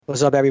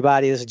What's up,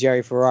 everybody? This is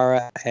Jerry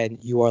Ferrara, and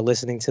you are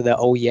listening to the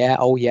Oh Yeah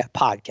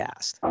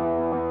podcast.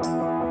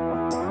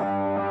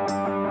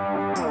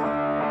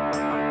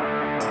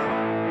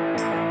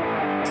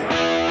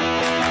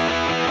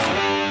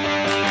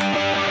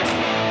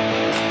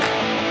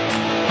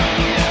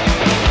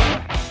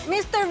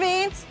 Mr.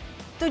 Vince,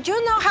 do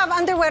you not have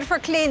underwear for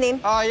cleaning?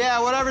 Oh,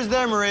 yeah, whatever's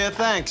there, Maria,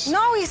 thanks.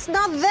 No, it's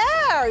not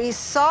there. It's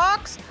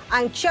socks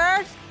and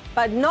shirts,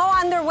 but no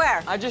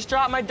underwear. I just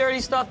dropped my dirty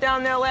stuff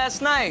down there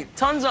last night.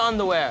 Tons of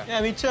underwear. Yeah,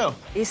 me too.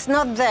 It's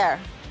not there.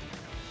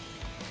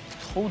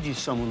 Told you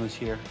someone was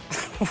here.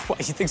 What,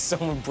 you think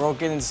someone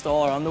broke in and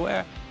stole our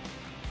underwear?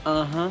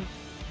 Uh-huh.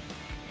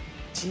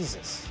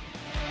 Jesus.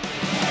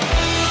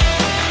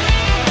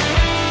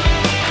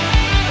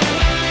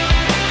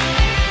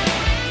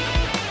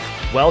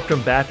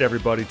 Welcome back,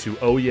 everybody, to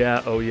Oh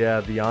Yeah,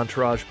 the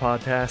Entourage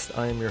podcast.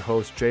 I am your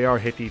host, J.R.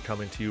 Hickey,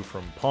 coming to you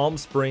from Palm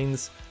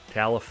Springs,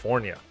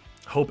 California.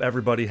 Hope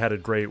everybody had a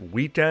great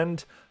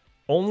weekend.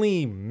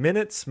 Only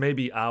minutes,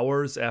 maybe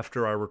hours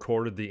after I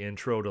recorded the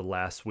intro to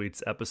last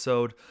week's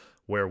episode,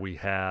 where we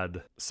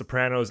had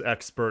Sopranos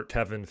expert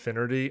Kevin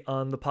Finnerty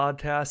on the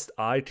podcast,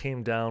 I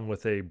came down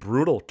with a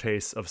brutal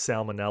case of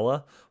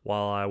salmonella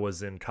while I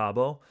was in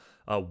Cabo.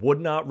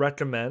 Would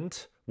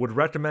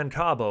recommend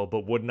Cabo,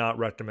 but would not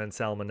recommend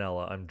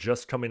salmonella. I'm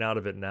just coming out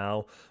of it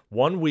now.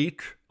 1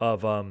 week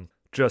of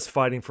just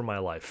fighting for my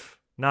life.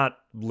 Not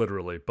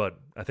literally, but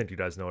I think you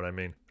guys know what I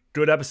mean.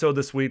 Good episode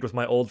this week with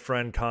my old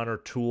friend Connor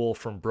Toole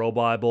from Bro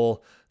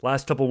Bible.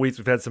 Last couple weeks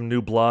we've had some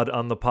new blood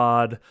on the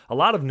pod. A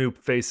lot of new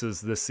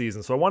faces this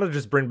season. So I wanted to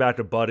just bring back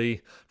a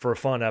buddy for a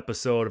fun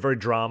episode, a very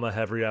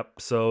drama-heavy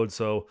episode.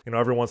 So,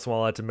 every once in a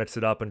while I like to mix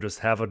it up and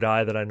just have a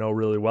guy that I know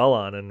really well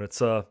on. And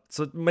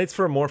it makes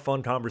for a more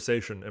fun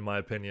conversation, in my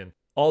opinion.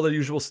 All the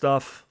usual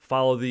stuff.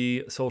 Follow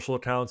the social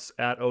accounts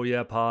at Oh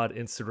Yeah Pod,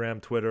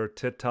 Instagram, Twitter,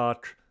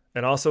 TikTok.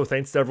 And also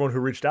thanks to everyone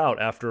who reached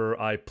out after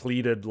I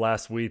pleaded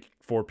last week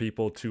for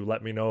people to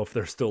let me know if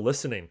they're still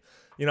listening.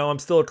 I'm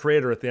still a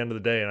creator at the end of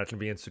the day, and I can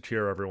be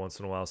insecure every once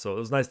in a while. So it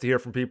was nice to hear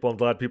from people. I'm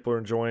glad people are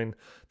enjoying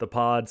the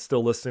pod,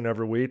 still listening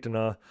every week, and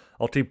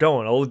I'll keep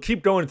going. I'll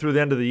keep going through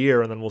the end of the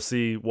year, and then we'll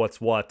see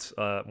what's what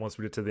once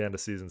we get to the end of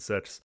season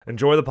 6.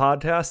 Enjoy the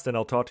podcast, and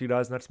I'll talk to you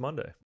guys next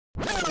Monday.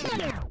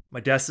 My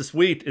guest this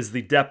week is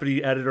the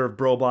deputy editor of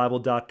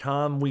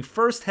BroBible.com. We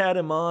first had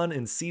him on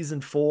in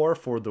season 4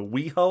 for the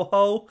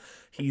WeHo-Ho.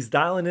 He's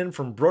dialing in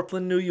from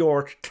Brooklyn, New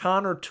York.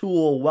 Connor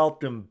Toole,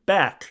 welcome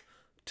back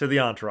to the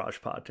Entourage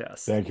podcast.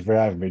 Thank you for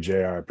having me,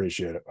 JR. I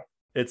appreciate it.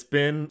 It's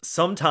been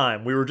some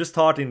time. We were just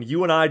talking.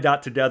 You and I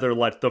got together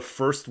like the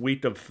first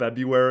week of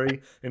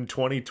February in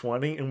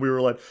 2020, and we were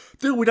like,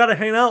 dude, we got to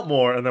hang out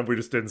more. And then we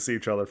just didn't see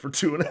each other for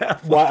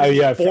 2.5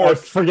 months. I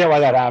forget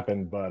why that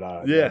happened,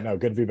 but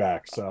good to be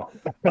back. So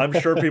I'm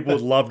sure people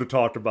would love to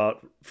talk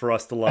about, for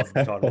us to love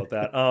to talk about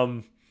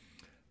that.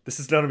 This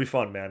is going to be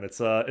fun, man. It's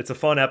a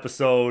fun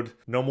episode.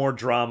 No more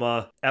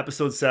drama.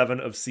 Episode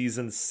 7 of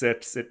season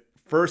 6. It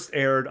first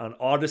aired on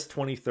August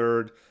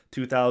 23rd,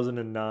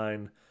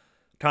 2009.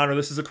 Connor,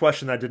 this is a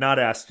question I did not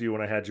ask you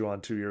when I had you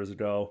on 2 years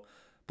ago,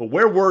 but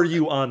where were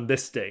you on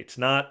this date?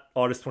 Not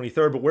August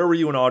 23rd, but where were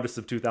you in August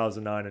of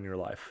 2009 in your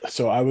life?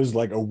 So I was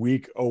like a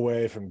week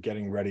away from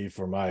getting ready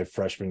for my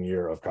freshman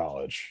year of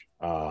college.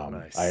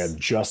 Nice. I had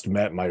just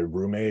met my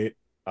roommate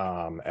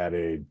at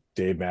a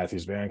Dave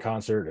Matthews Band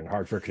concert in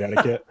Hartford,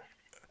 Connecticut.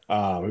 He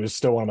was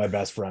still one of my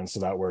best friends, so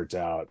that worked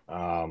out.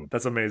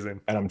 That's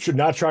amazing. And I'm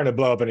not trying to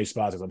blow up any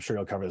spots, because I'm sure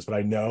you'll cover this, but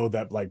I know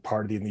that like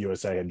Party in the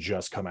USA had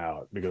just come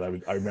out,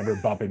 because I remember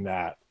bumping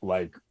that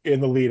like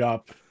in the lead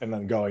up and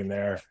then going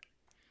there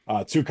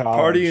to college.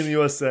 Party in the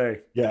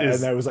USA. Yeah, and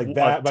that was like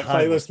that. My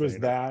playlist was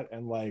that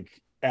and like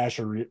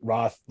Asher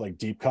Roth, like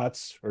deep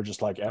cuts, or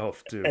just like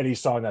any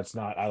song that's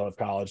not I Love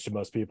College to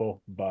most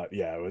people. But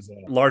yeah, it was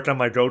Lark on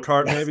My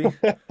Go-Kart, maybe.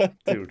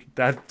 Dude,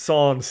 that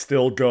song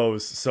still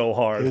goes so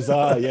hard. His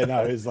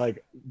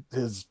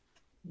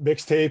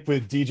mixtape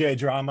with DJ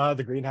Drama,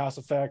 The Greenhouse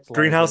Effect. And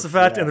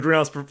the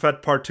Greenhouse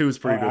Effect Part 2 is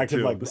pretty good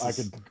too.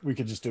 We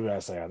could just do an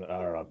essay on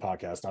our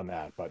podcast on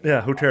that. But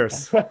yeah, who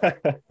cares?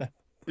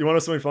 You want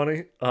to know something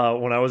funny?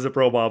 When I was at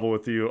Bro Bible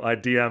with you, I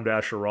DM'd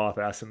Asher Roth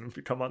asking him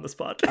to come on this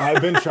podcast.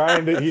 I've been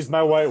trying to. He's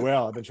my white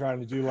whale. I've been trying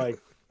to do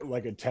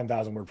like a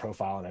 10,000 word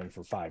profile on him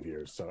for 5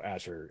 years. So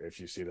Asher, if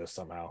you see this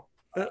somehow,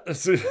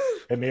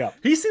 hit me up.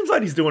 He seems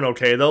like he's doing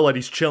okay though. Like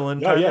he's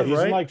chilling. He's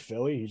in like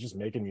Philly. He's just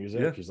making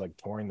music. Yeah. He's like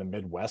touring the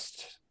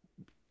Midwest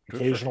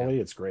occasionally.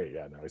 It's great.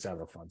 Yeah, no, he's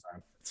having a fun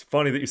time. It's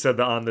funny that you said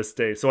that on this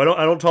day. So I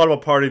don't talk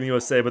about Party in the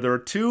USA, but there are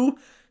 2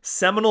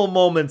 seminal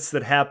moments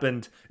that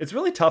happened. It's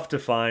really tough to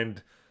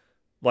find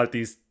like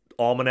these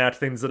almanac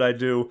things that I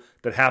do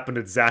that happened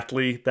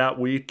exactly that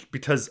week,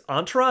 because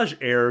Entourage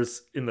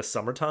airs in the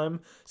summertime,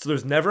 so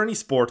there's never any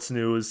sports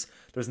news.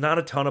 There's not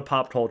a ton of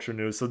pop culture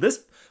news. So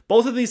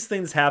both of these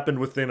things happened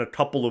within a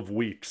couple of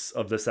weeks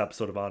of this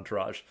episode of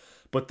Entourage,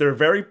 but they're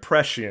very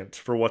prescient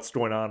for what's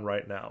going on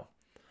right now.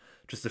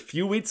 Just a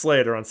few weeks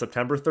later, on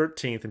September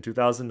 13th in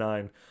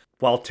 2009,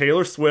 while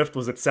Taylor Swift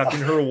was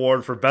accepting her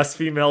award for Best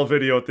Female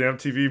Video at the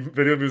MTV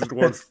Video Music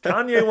Awards,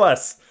 Kanye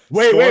West.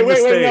 Wait. No.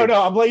 I'm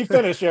gonna let you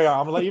finish. Yeah,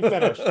 I'm gonna let you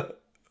finish.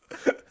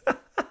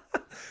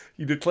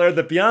 He declared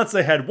that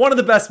Beyonce had one of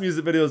the best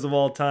music videos of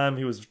all time.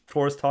 He was, of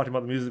course, talking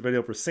about the music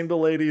video for Single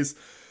Ladies.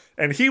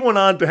 And he went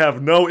on to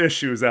have no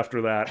issues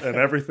after that. And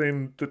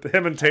everything that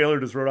him and Taylor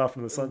just wrote off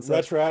in the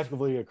sunset.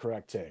 Retroactively a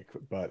correct take.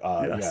 But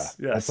yes.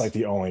 That's like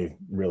the only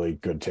really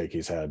good take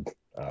he's had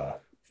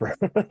for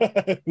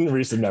in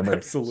recent memory.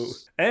 Absolutely.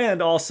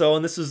 And also,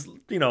 and this is,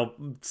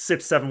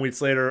 6-7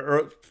 weeks later,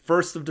 or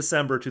 1st of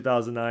December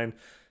 2009,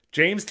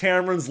 James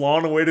Cameron's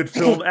long-awaited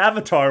film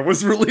Avatar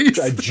was released.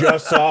 I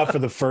just saw it for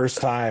the first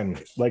time,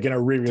 like in a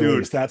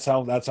re-release. Dude, that's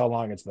how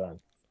long it's been.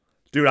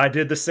 Dude, I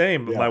did the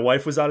same. Yeah. My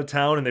wife was out of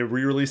town and they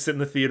re-released it in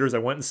the theaters. I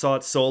went and saw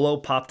it solo,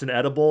 popped an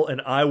edible,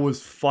 and I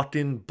was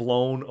fucking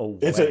blown away.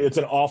 It's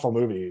an awful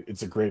movie.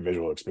 It's a great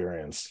visual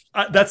experience.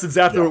 That's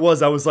exactly what it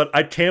was. I was like,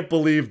 I can't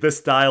believe this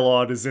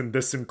dialogue is in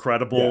this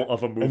incredible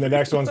of a movie. And the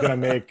next one's going to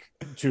make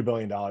 $2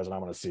 billion and I'm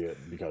going to see it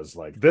because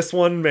this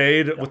one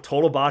made with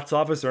total box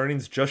office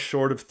earnings just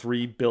short of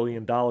 $3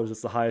 billion. It's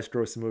the highest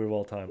grossing movie of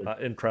all time.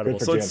 Incredible.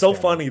 So it's so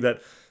funny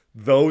that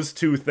those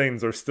two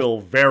things are still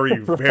very,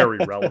 very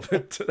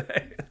relevant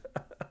today.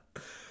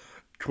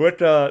 Quick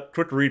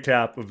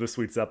recap of this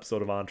week's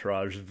episode of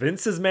Entourage.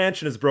 Vince's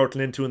mansion is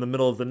broken into in the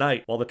middle of the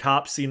night. While the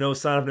cops see no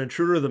sign of an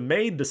intruder, the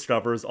maid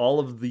discovers all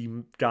of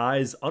the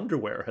guy's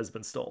underwear has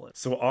been stolen.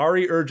 So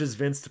Ari urges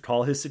Vince to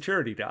call his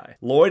security guy.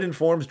 Lloyd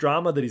informs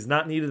Drama that he's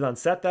not needed on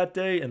set that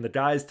day, and the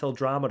guys tell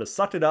Drama to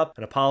suck it up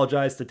and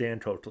apologize to Dan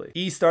Coakley.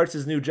 E starts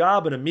his new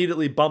job and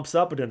immediately bumps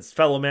up against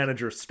fellow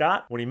manager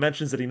Scott when he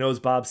mentions that he knows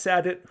Bob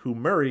Saget, who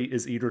Murray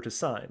is eager to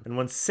sign. And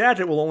when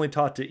Saget will only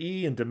talk to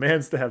E and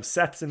demands to have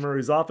sex in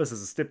Murray's office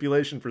as a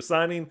stipulation for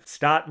signing,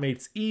 Scott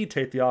makes E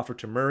take the offer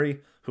to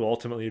Murray, who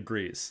ultimately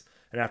agrees.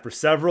 And after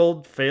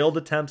several failed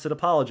attempts at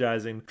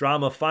apologizing,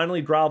 Drama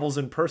finally grovels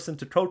in person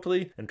to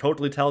Coakley, and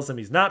Coakley tells him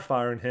he's not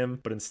firing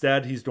him, but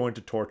instead he's going to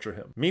torture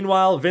him.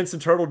 Meanwhile, Vince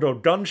and Turtle go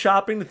gun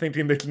shopping,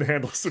 thinking they can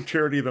handle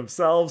security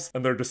themselves,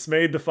 and they're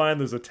dismayed to find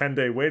there's a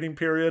 10-day waiting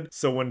period.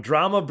 So when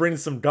Drama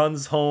brings some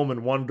guns home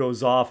and one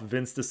goes off,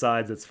 Vince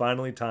decides it's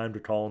finally time to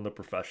call in the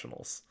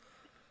professionals.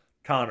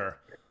 Connor,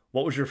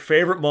 what was your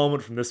favorite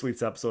moment from this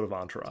week's episode of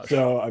Entourage?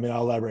 So, I'll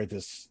elaborate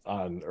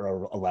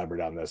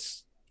on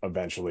this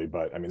eventually,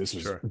 but this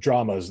was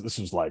Drama's. This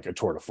was like a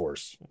tour de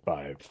force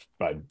by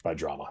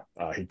Drama.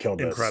 He killed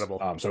this. Incredible.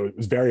 So it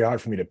was very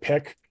hard for me to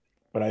pick,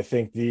 but I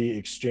think the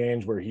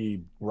exchange where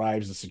he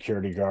bribes the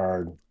security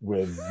guard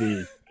with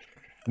the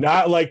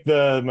not like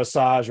the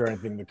massage or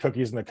anything, the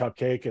cookies and the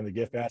cupcake and the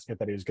gift basket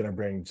that he was going to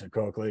bring to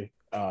Coakley.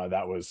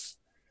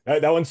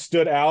 That one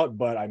stood out,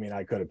 but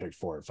I could have picked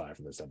 4 or 5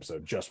 from this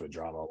episode just with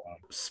Drama alone.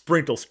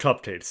 Sprinkles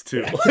cupcakes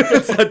too.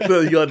 It's like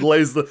you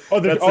lays the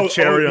the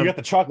cherry. You got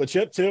the chocolate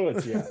chip too.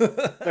 It's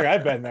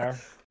I've been there.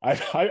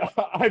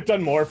 I've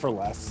done more for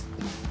less.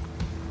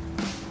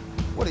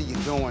 What are you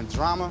doing,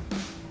 Drama?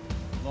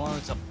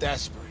 Lawrence, I'm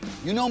desperate.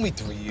 You know me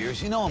 3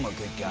 years. You know I'm a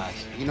good guy.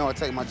 You know I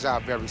take my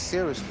job very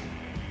seriously,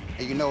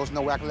 and you know there's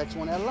no way I can let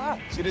you in that lot.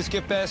 See this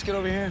gift basket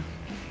over here?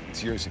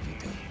 It's yours if you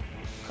do.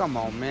 Come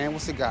on, man.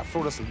 What's it got?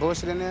 Fruit or some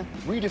bullshit in there?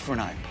 3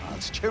 different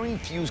iPods,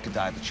 cherry-infused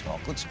Godiva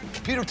chocolates,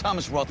 Peter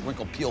Thomas Roth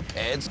wrinkle peel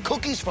pads,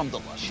 cookies from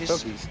Delicious.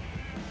 Cookies.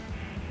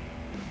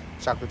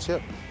 Chocolate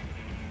chip.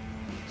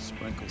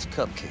 Sprinkles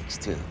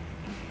cupcakes, too.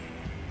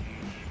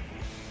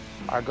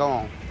 All right, go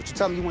on. But you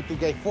tell me you went through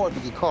gate 4 to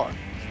get caught.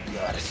 You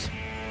got it.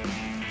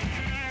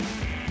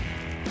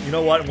 You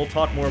know what? And we'll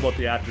talk more about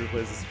the actor who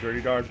plays the security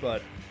guard,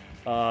 but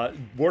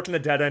working a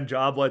dead-end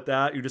job like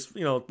that, you just,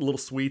 little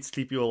sweets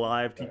keep you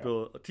alive,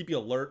 keep you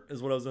alert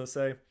is what I was going to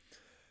say.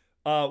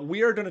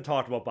 We are going to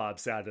talk about Bob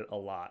Saget a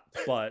lot,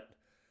 but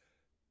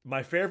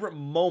my favorite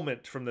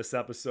moment from this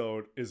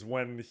episode is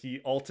when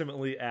he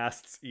ultimately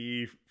asks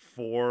E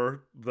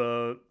for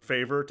the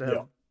favor to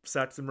have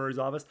sex in Murray's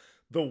office.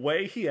 The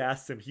way he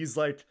asks him, he's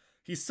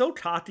so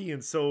cocky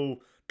and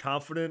so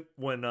confident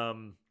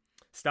when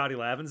Scotty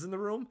Lavin's in the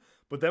room,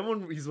 but then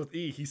when he's with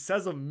E, he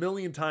says a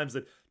million times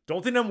that,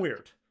 don't think I'm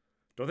weird.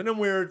 Don't think I'm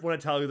weird when I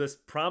tell you this.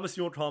 Promise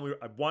you won't call me.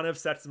 I want to have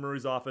sex in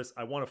Murray's office.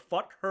 I want to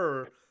fuck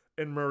her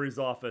in Murray's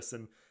office.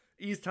 And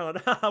E's telling,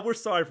 we're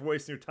sorry for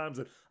wasting your time.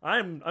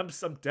 I'm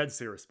dead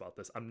serious about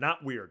this. I'm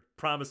not weird.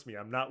 Promise me,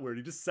 I'm not weird.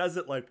 He just says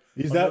it like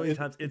a million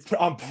times.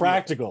 I'm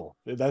practical.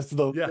 That's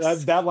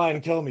that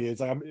line killed me.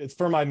 It's like it's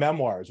for my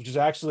memoirs, which is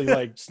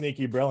actually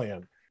sneaky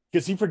brilliant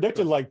because he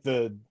predicted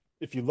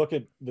if you look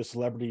at the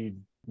celebrity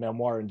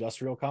memoir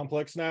industrial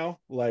complex now,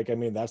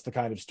 that's the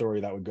kind of story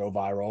that would go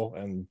viral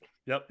and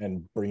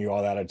bring you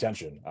all that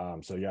attention.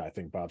 So I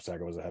think Bob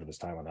Saget was ahead of his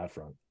time on that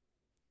front.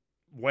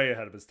 Way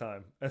ahead of his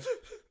time. And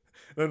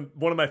then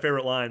one of my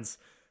favorite lines,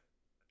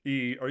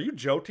 E, are you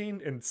joking?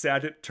 And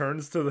Saget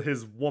turns to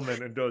his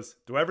woman and goes,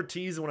 do I ever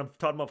tease when I'm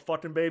talking about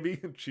fucking baby?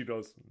 And she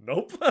goes,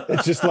 nope.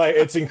 It's just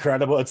it's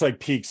incredible. It's like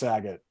peak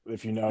Saget,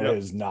 if you know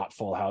his not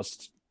Full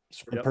House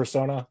sort of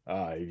persona.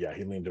 Yeah,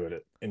 he leaned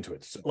into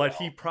it so like well.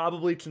 He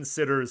probably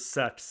considers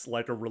sex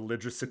like a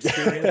religious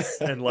experience,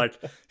 and like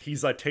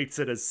he's like takes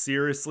it as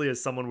seriously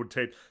as someone would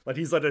take. Like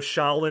he's like a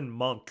Shaolin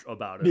monk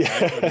about it.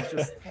 Yeah. Right? Like,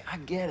 just... I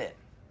get it.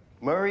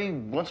 Murray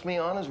wants me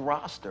on his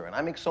roster, and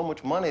I make so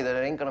much money that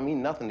it ain't gonna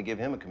mean nothing to give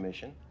him a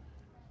commission.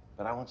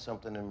 But I want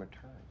something in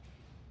return.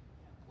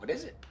 What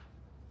is it?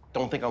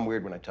 Don't think I'm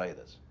weird when I tell you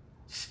this.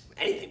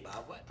 Anything,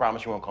 Bob. What?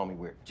 Promise you won't call me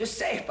weird. Just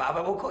say it, Bob.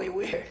 I won't call you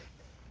weird.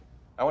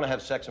 I want to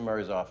have sex in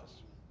Murray's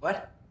office.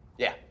 What?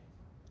 Yeah.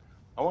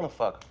 I want to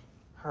fuck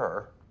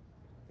her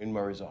in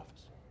Murray's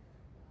office.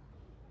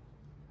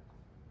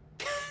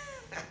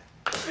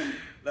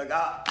 Look,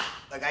 I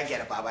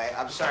get it, Bob.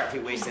 I'm sorry if we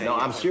wasted No,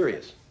 any I'm time.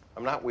 serious.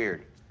 I'm not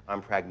weird.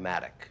 I'm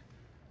pragmatic.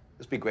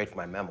 This would be great for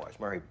my memoirs.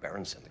 Murray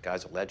Berenson, the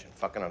guy's a legend.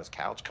 Fucking on his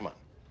couch. Come on.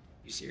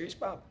 You serious,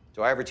 Bob?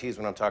 Do I ever tease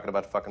when I'm talking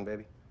about fucking,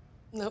 baby?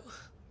 No.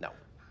 No.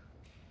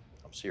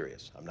 I'm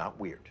serious. I'm not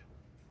weird.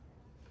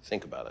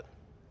 Think about it.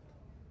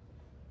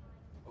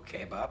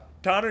 Okay, Bob.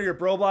 Connor, your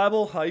bro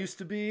Bible. I used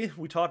to be.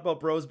 We talk about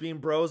bros being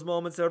bros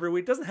moments every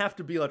week. It doesn't have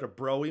to be like a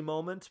broy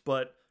moment,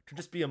 but to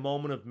just be a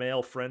moment of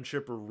male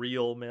friendship or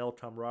real male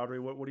camaraderie.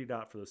 What do you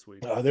got for this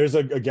week? There's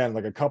again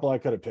like a couple I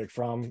could have picked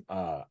from.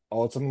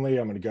 Ultimately,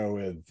 I'm going to go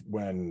with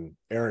when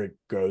Eric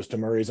goes to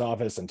Murray's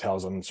office and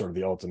tells him sort of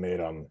the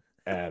ultimatum.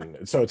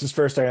 And so it's his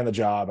first day on the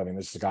job. I mean,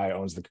 this is the guy who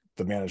owns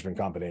the management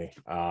company.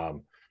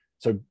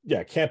 So yeah,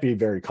 it can't be a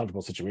very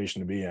comfortable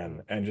situation to be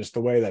in. And just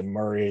the way that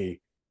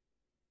Murray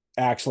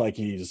acts like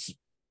he's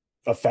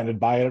offended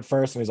by it at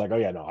first, and he's like, oh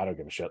yeah, no, I don't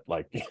give a shit.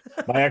 Like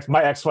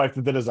my ex-wife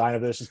did the design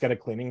of this, just get a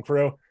cleaning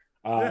crew.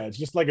 It's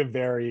just like a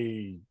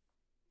very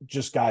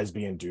just guys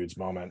being dudes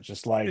moment.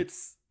 Just like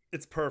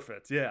it's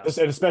perfect. Yeah.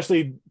 And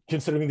especially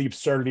considering the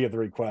absurdity of the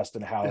request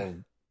and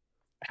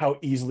how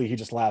easily he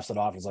just laughs it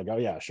off. He's like, oh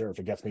yeah, sure. If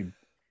it gets me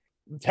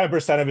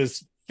 10% of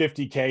his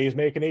 50K he's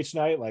making each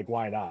night, like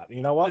why not?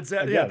 You know what?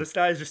 Exactly. Yeah, this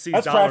guy just sees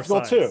that's dollar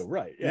practical signs. too,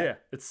 right? Yeah,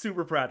 it's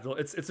super practical.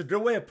 It's a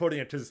good way of putting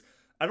it, because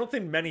I don't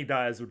think many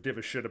guys would give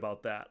a shit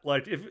about that.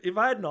 Like if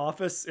I had an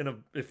office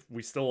if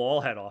we still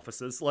all had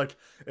offices, like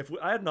if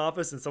I had an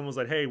office and someone was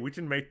like, hey, we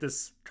can make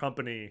this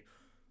company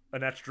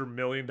an extra $1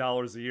 million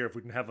a year if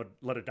we can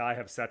let a guy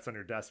have sex on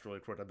your desk really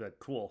quick, I'd be like,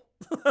 cool.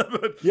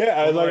 But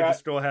yeah,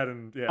 just go ahead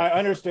and I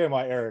understand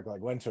why Eric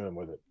went to him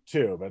with it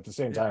too, but at the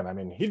same time, I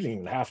mean, he didn't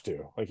even have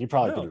to. Like he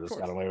probably could have just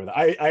got away with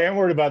it. I am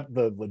worried about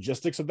the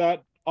logistics of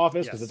that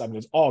office because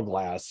it's all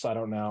glass. I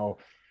don't know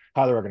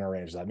how they're going to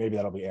arrange that. Maybe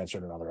that'll be answered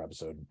in another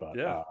episode. But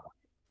yeah,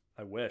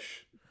 I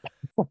wish.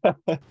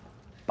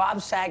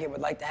 Bob Saget would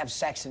like to have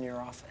sex in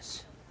your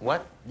office.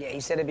 What? Yeah,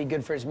 he said it'd be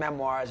good for his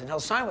memoirs, and he'll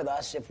sign with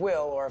us if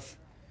if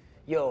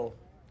you'll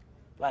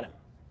let him.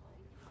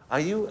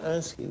 Are you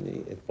asking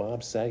me if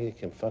Bob Saget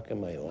can fuck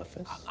in my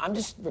office? I'm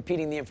just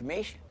repeating the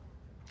information.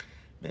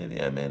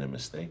 Maybe I made a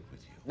mistake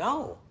with you.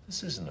 No.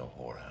 This isn't a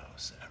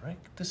whorehouse, Eric.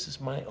 This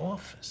is my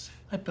office.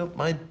 I built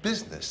my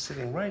business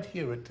sitting right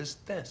here at this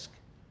desk.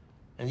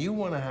 And you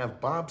want to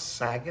have Bob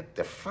Saget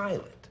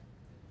defile it?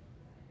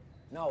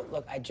 No,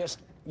 look,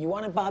 you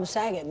wanted Bob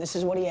Saget, and this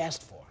is what he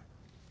asked for.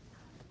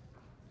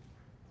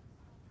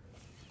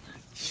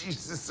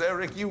 Jesus,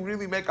 Eric, you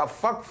really make a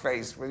fuck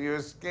face when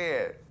you're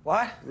scared.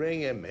 What?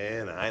 Bring him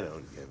in. I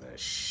don't give a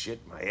shit.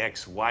 My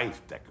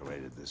ex-wife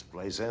decorated this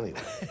place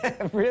anyway.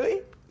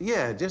 Really?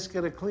 Yeah, just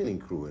get a cleaning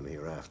crew in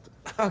here after.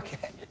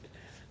 Okay.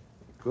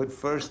 Good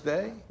first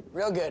day?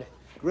 Real good.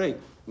 Great.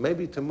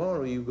 Maybe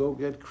tomorrow you go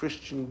get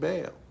Christian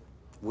Bale.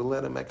 We'll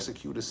let him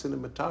execute a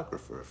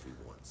cinematographer if he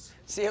wants.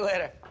 See you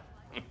later.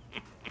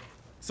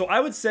 So I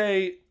would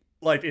say,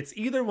 it's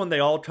either when they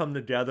all come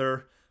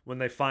together, when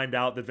they find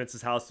out that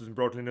Vince's house has been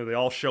broken into, they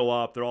all show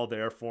up, they're all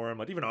there for him.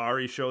 Like, even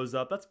Ari shows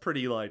up. That's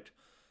pretty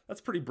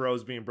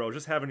bros being bros,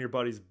 just having your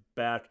buddies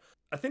back.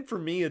 I think for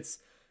me, it's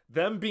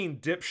them being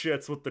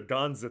dipshits with the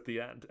guns at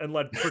the end and,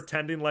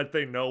 pretending like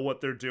they know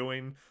what they're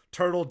doing.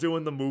 Turtle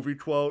doing the movie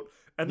quote.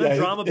 And then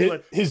Drama being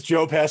his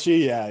Joe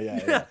Pesci,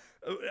 yeah.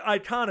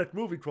 Iconic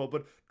movie quote,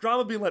 but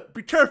Drama being like,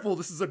 be careful,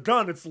 this is a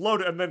gun, it's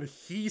loaded, and then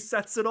he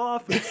sets it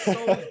off. It's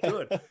so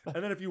good.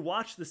 And then if you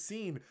watch the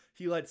scene,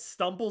 he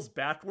stumbles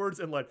backwards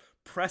and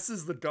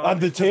presses the gun on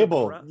the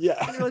table. Yeah.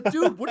 And you're like,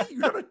 dude,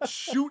 you're gonna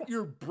shoot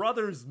your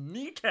brother's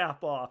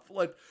kneecap off.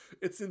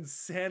 It's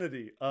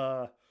insanity.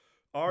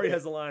 Ari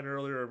has a line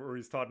earlier where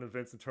he's talking to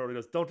Vince, and Turtle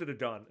goes, don't get a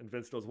gun. And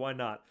Vince goes, why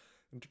not?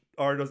 And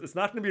Ari goes, it's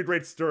not going to be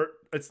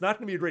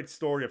a great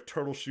story if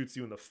Turtle shoots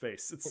you in the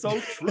face. It's so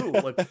true.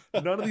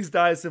 None of these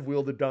guys have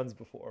wielded guns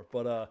before,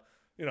 but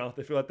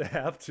they feel like they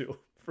have to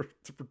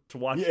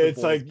watch. Yeah,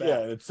 it's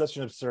it's such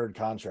an absurd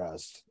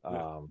contrast,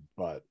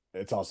 but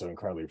it's also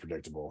incredibly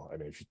predictable. I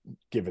mean,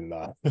 given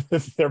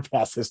their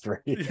past history,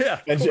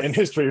 and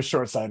history of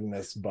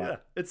short-sightedness,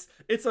 but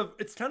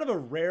it's kind of a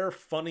rare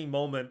funny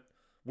moment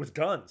with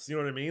guns. You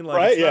know what I mean?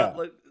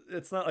 Right?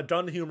 It's not a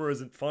gun humor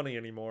isn't funny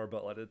anymore,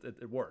 but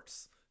it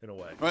works. in a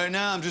way. Right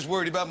now, I'm just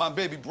worried about my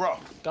baby bro.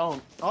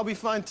 Don't. I'll be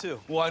fine, too.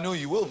 Well, I know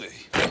you will be.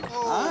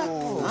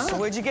 Oh, so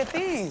where'd you get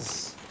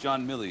these?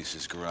 John Millie's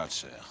his garage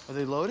sale. Are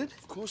they loaded?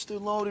 Of course they're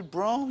loaded,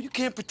 bro. You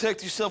can't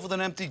protect yourself with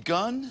an empty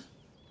gun.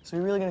 So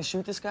you really gonna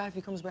shoot this guy if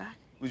he comes back?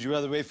 Would you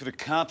rather wait for the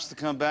cops to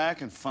come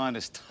back and find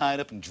us tied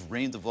up and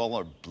drained of all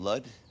our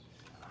blood?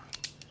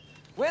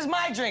 Where's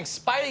my drink,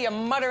 Spidey? You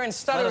mutter and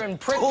stutter and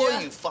prick. Oh,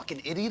 you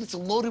fucking idiot. It's a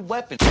loaded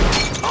weapon.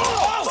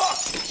 Oh!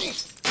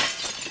 Jeez.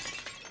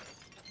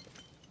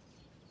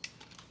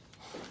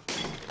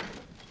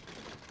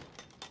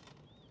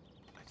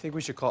 I think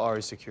we should call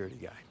Ari's security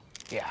guy.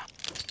 Yeah.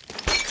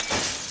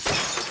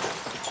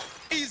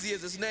 Easy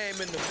as his name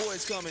and the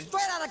boys coming.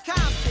 Straight out of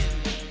Compton.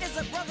 It's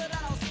a brother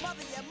that'll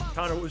smother your mother.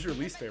 Connor, what was your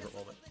least favorite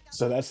moment?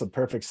 So that's the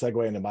perfect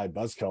segue into my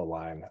buzzkill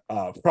line.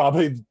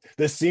 Probably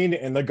the scene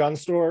in the gun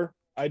store.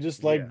 I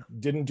just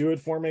didn't do it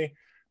for me.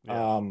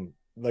 Yeah.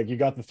 Like you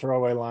got the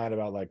throwaway line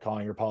about like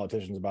calling your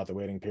politicians about the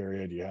waiting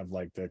period. You have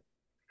like the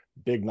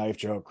big knife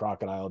joke,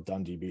 Crocodile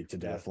Dundee beat to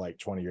death like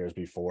 20 years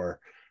before.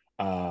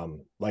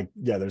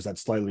 There's that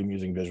slightly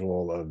amusing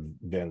visual of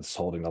Vince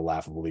holding the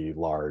laughably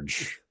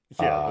large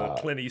the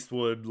Clint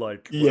Eastwood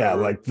like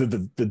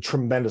the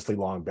tremendously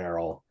long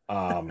barrel.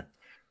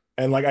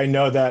 And like I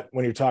know that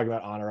when you're talking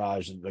about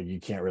Entourage, like you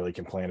can't really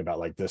complain about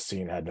like this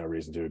scene had no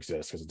reason to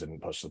exist because it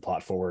didn't push the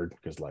plot forward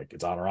because like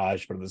it's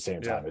Entourage, but at the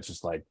same time it's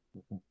just like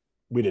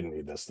we didn't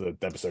need this. The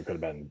episode could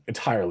have been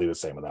entirely the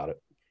same without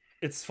it.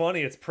 It's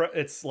funny.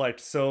 It's like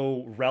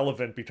so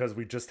relevant because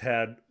we just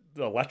had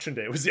the election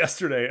day. It was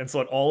yesterday, and so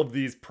like, all of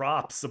these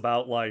props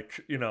about like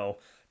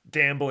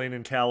gambling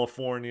in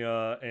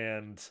California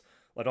and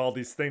like all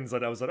these things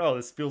that I was like, oh,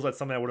 this feels like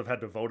something I would have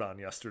had to vote on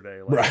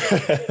yesterday,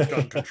 like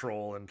gun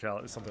control and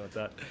something like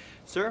that.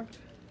 Sir,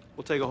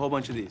 we'll take a whole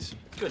bunch of these.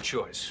 Good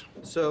choice.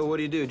 So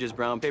what do? Just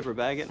brown paper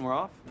bag it and we're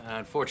off?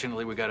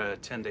 Unfortunately, we got a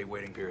 10-day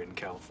waiting period in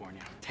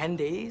California. 10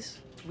 days?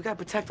 We gotta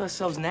protect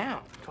ourselves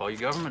now. Call your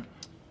government.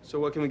 So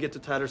what can we get to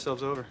tide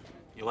ourselves over?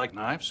 You like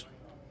knives?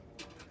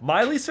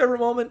 My least favorite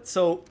moment.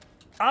 So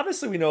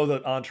obviously we know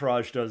that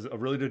Entourage does a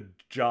really good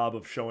job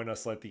of showing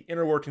us like the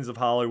inner workings of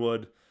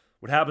Hollywood,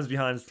 what happens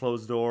behind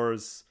closed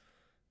doors,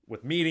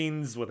 with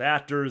meetings, with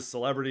actors,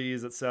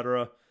 celebrities,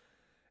 etc.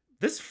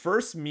 This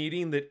first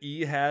meeting that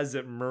E has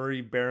at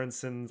Murray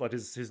Berenson's, like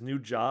his new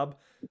job,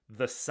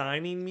 the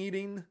signing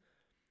meeting,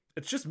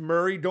 it's just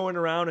Murray going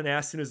around and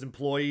asking his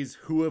employees,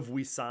 who have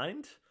we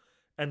signed?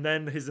 And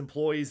then his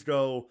employees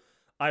go,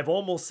 I've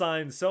almost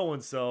signed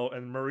so-and-so.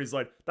 And Murray's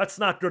like, that's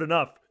not good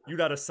enough. You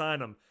got to sign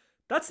them.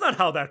 That's not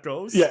how that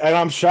goes. Yeah, and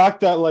I'm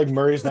shocked that like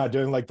Murray's not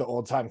doing like the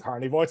old time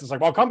Carney voice. It's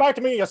like, well, come back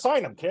to me, you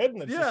sign him, kid.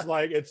 And it's just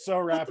like it's so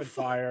rapid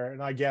fire,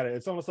 and I get it.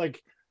 It's almost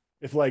like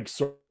if like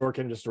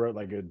Sorkin just wrote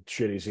like a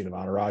shitty scene of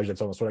Entourage.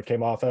 That's almost what it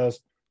came off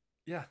as.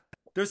 Yeah,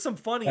 there's some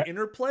funny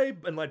interplay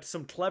and like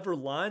some clever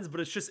lines, but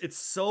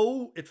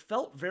it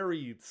felt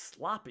very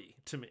sloppy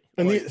to me.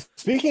 And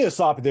speaking of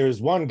sloppy,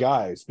 there's one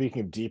guy.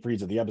 Speaking of deep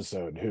reads of the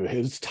episode, who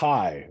his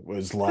tie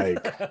was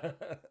like.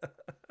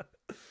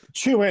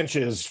 2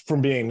 inches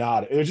from being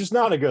knotted. It was just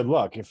not a good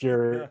look if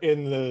you're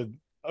in the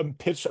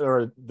pitch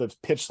or the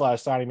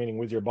pitch/signing meeting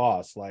with your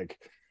boss. Like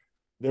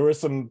there was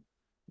some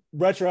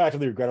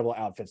retroactively regrettable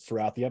outfits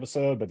throughout the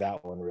episode, but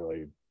that one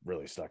really,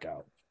 really stuck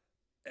out.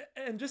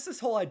 And just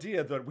this whole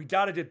idea that we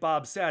got to get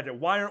Bob Saget.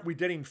 Why aren't we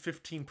getting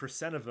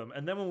 15% of them?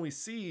 And then when we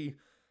see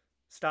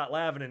Scott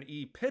Lavin and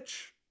E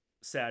pitch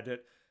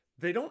Saget,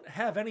 they don't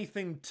have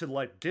anything to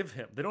like give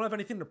him. They don't have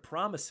anything to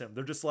promise him.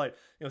 They're just like,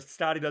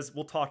 Stoddy does,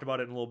 we'll talk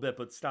about it in a little bit,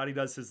 but Stoddy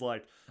does his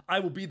like,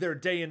 I will be there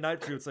day and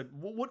night for you. It's like,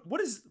 what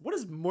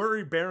does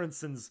Murray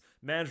Berenson's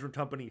management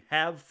company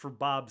have for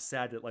Bob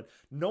Saget? Like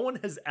no one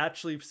has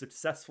actually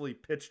successfully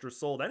pitched or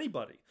sold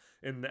anybody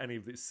in any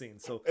of these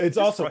scenes. So it's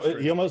also,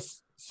 he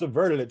almost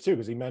subverted it too,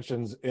 because he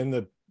mentions in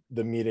the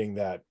meeting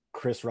that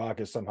Chris Rock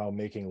is somehow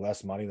making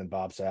less money than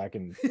Bob Saget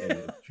in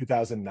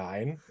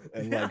 2009.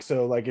 And like,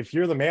 so like, if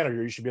you're the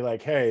manager, you should be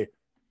like, hey,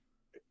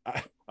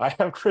 I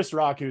have Chris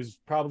Rock, who's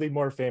probably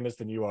more famous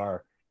than you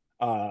are.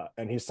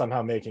 And he's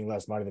somehow making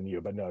less money than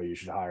you, but no, you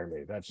should hire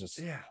me. That's just,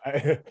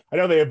 I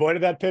know they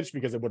avoided that pitch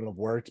because it wouldn't have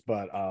worked,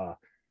 but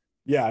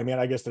yeah, I mean,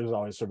 I guess there's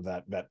always sort of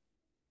that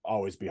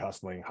always be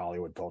hustling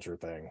Hollywood culture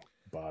thing.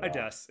 But I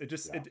guess it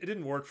just it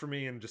didn't work for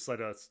me, and just like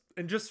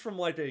just from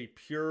like a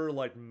pure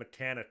like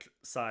mechanic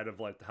side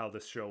of like how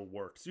this show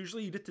works.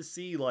 Usually you get to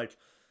see like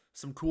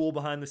some cool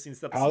behind the scenes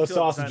stuff. How the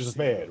sausage is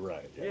made,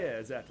 right? Yeah,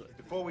 exactly.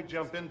 Before we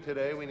jump in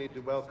today, we need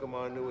to welcome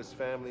our newest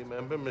family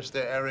member,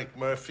 Mr. Eric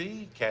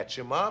Murphy. Catch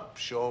him up,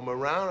 show him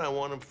around. I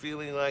want him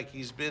feeling like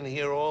he's been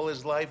here all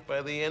his life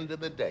by the end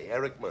of the day.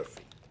 Eric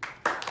Murphy.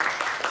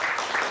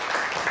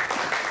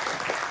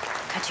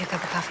 Got you a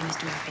cup of coffee,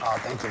 Mr. Murphy. Oh,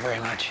 thank you very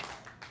much.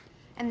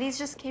 And these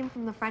just came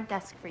from the front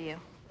desk for you.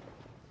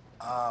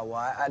 Well,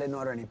 I didn't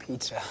order any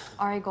pizza.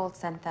 Ari Gold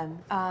sent them.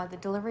 The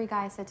delivery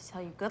guy said to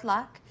tell you good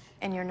luck,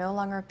 and you're no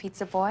longer a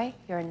pizza boy,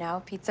 you're now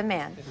a pizza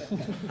man.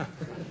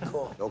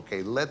 Cool.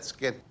 Okay, let's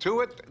get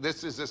to it.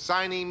 This is a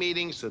signing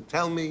meeting, so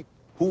tell me,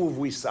 who have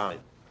we signed?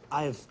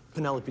 I have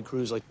Penelope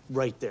Cruz, like,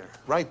 right there.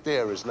 Right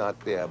there is not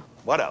there.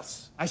 What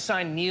else? I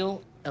signed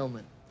Neil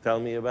Ellman. Tell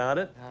me about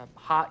it.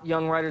 Hot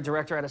young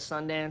writer-director out of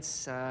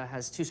Sundance,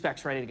 has 2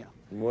 specs ready to go.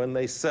 When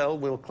they sell,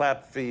 we'll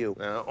clap for you.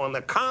 Now, on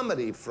the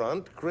comedy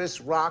front,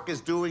 Chris Rock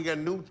is doing a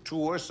new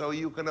tour, so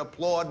you can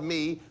applaud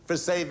me for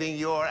saving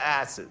your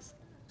asses.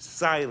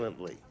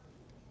 Silently.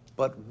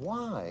 But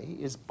why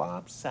is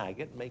Bob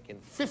Saget making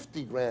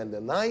 50 grand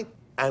a night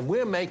and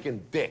we're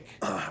making Dick?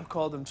 I've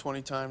called him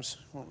 20 times.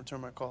 Won't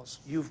return my calls.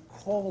 You've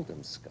called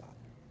him, Scott.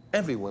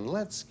 Everyone,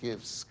 let's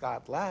give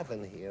Scott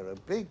Lavin here a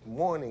big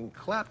morning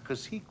clap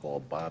because he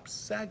called Bob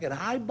Saget.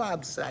 Hi,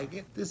 Bob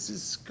Saget. This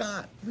is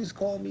Scott. Please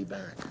call me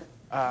back.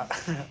 I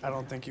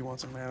don't think he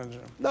wants a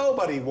manager.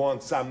 Nobody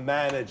wants a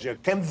manager.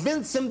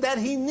 Convince him that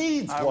he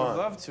needs I one. would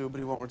love to, but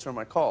he won't return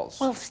my calls.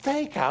 Well,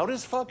 stake out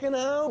his fucking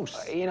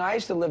house. You know, I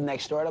used to live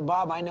next door to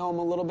Bob. I know him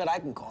a little bit. I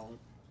can call him.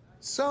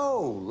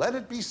 So, let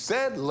it be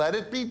said, let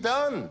it be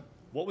done.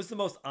 What was the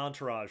most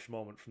entourage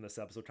moment from this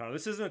episode, Connor?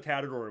 This isn't a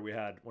category we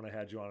had when I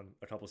had you on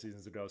a couple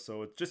seasons ago,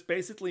 so it just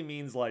basically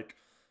means, like,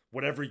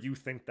 whatever you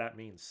think that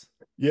means.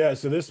 Yeah,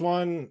 so this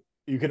one,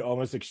 you could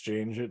almost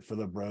exchange it for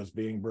the bros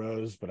being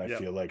bros, but I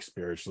feel like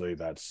spiritually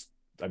that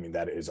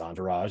is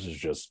entourage, is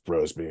just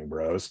bros being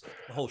bros.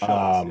 The whole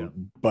show is,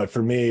 But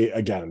for me,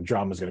 again,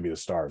 drama's going to be the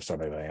star of so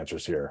many of the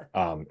answers here.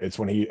 It's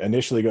when he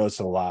initially goes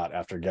to the lot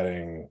after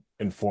getting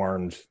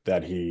informed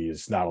that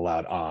he's not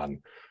allowed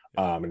on.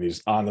 And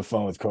he's on the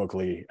phone with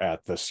Coakley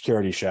at the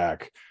security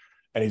shack.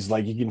 And he's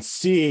like, you can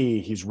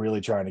see he's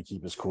really trying to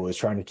keep his cool. He's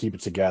trying to keep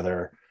it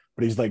together,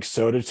 but he's like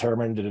so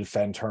determined to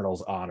defend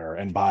Turtle's honor.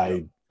 And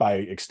by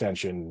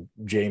extension,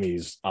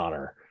 Jamie's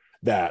honor,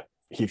 that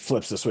he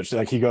flips the switch.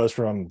 Like he goes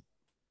from,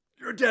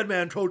 "You're a dead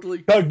man,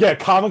 totally." Oh yeah,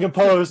 calm and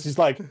composed. He's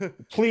like,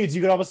 please,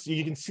 you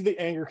can see the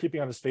anger creeping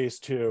on his face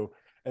too.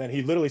 And then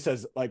he literally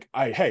says, like,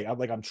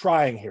 I'm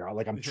trying here.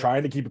 I'm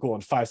trying to keep it cool.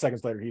 And 5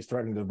 seconds later, he's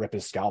threatening to rip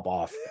his scalp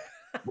off.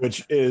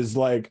 Which is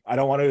like, I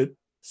don't want to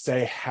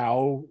say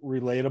how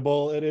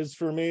relatable it is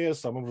for me as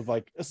someone with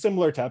like a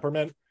similar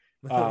temperament,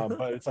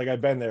 but it's like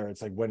I've been there.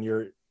 It's like when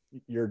you're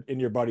in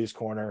your buddy's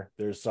corner,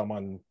 there's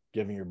someone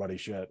giving your buddy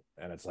shit,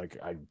 and it's like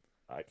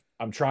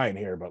I'm trying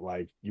here, but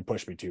like you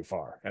pushed me too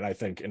far. And I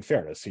think, in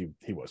fairness, he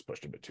was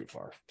pushed a bit too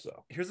far.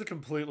 So here's a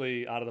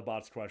completely out of the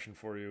box question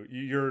for you.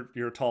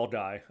 You're a tall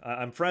guy.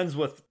 I'm friends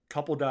with a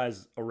couple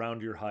guys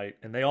around your height,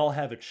 and they all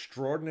have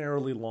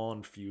extraordinarily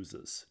long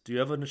fuses. Do you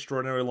have an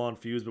extraordinarily long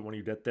fuse, but when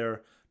you get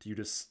there, do you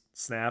just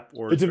snap,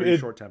 or are you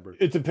short-tempered?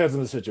 It depends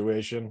on the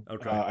situation.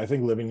 Okay. I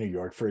think living in New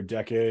York for a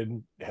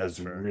decade has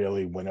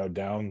really winnowed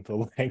down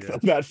the length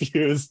of that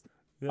fuse.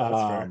 Yeah,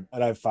 that's fair.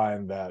 And I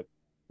find that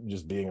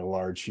just being a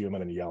large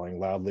human and yelling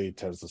loudly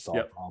tends to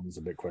solve problems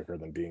a bit quicker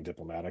than being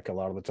diplomatic a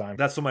lot of the time.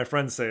 That's what my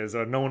friends say, is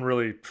no one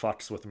really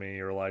fucks with me,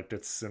 or like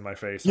it's in my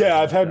face. Yeah,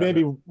 I've had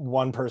maybe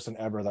one person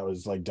ever that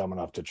was like dumb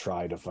enough to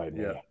try to fight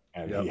me.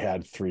 And Yep. he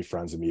had 3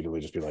 friends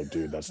immediately just be like,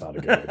 dude, that's not a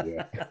good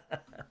idea.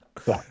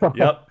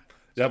 Yep.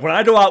 Yeah, when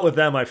I go out with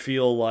them, I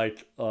feel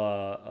like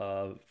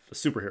a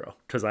superhero,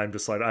 because I'm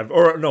just like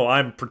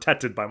I'm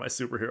protected by my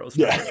superheroes.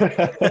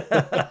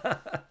 Yeah.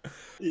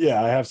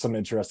 Yeah, I have some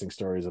interesting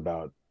stories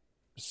about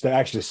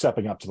actually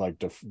stepping up to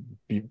like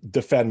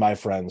defend my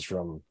friends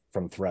from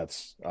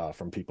threats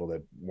from people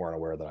that weren't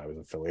aware that I was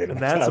affiliated. And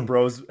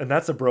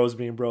that's a bros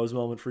being bros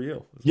moment for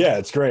you. Yeah,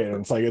 it's great.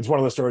 And it's one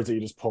of those stories that you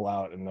just pull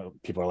out and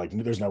people are like,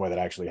 there's no way that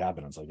actually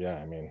happened. It's like, yeah,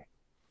 I mean,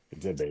 it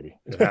did, baby.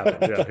 It happened.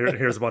 Yeah,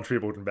 here's a bunch of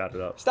people who can back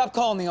it up. Stop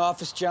calling the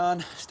office,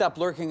 John. Stop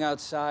lurking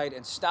outside,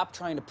 and stop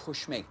trying to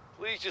push me.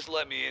 Please just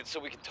let me in so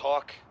we can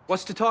talk.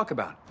 What's to talk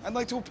about? I'd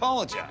like to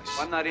apologize.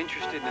 I'm not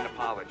interested in an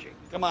apology.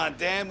 Come on,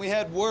 Dan, we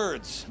had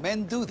words.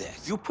 Men do that.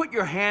 You put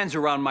your hands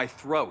around my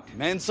throat.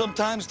 Men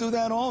sometimes do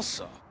that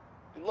also.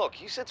 And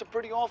look, you said some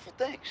pretty awful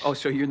things. Oh,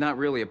 so you're not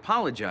really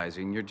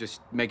apologizing. You're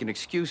just making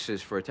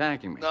excuses for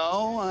attacking me.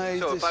 No,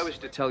 So if I was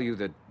to tell you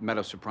that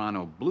Meadow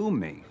Soprano blew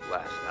me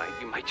last night,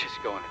 you might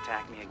just go and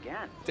attack me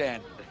again.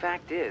 Dan. The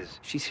fact is,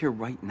 she's here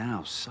right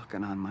now,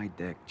 sucking on my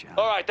dick, John.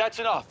 All right, that's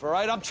enough, all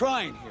right? I'm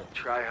trying here.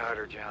 Try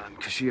harder, John.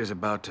 Because she is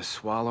about to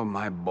swallow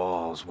my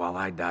balls while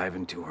I dive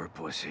into her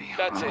pussy.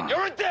 That's it.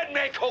 You're a dead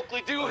man,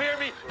 Coakley. Do you hear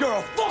me? You're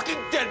a fucking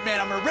dead man.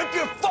 I'm gonna rip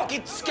your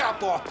fucking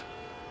scalp off.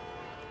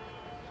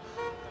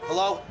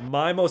 Hello?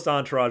 My most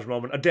entourage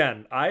moment,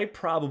 again, I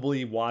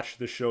probably watch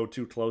the show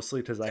too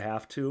closely because I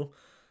have to.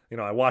 You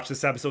know, I watch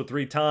this episode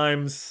 3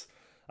 times.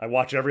 I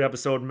watch every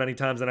episode many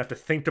times, and I have to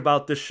think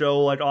about this show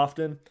like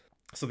often.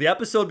 So the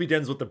episode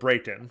begins with the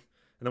break-in, and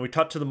then we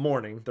cut to the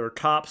morning. There are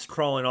cops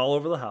crawling all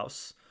over the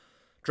house.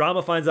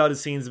 Drama finds out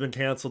his scene's been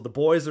canceled. The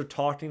boys are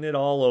talking it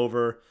all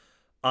over.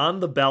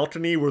 On the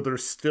balcony where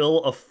there's still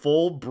a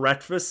full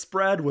breakfast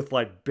spread with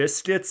like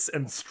biscuits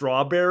and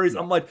strawberries.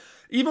 I'm like,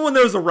 even when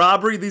there's a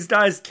robbery, these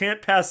guys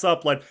can't pass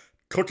up like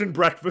cooking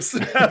breakfast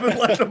and having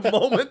like a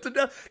moment to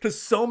death.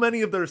 Because so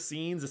many of their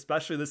scenes,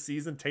 especially this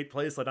season, take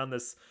place like on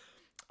this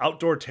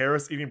outdoor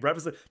terrace eating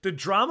breakfast. Did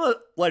Drama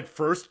like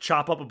first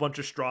chop up a bunch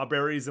of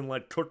strawberries and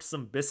like cook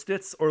some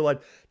biscuits, or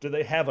like do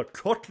they have a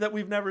cook that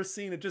we've never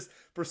seen? It just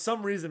for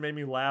some reason made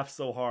me laugh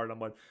so hard. I'm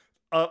like,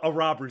 a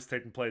robbery's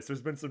taking place.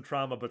 There's been some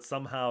trauma, but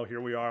somehow here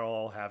we are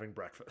all having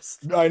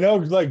breakfast. I know,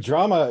 like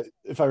Drama,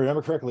 if I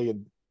remember correctly,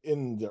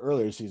 in the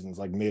earlier seasons,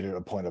 like made it a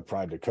point of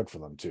pride to cook for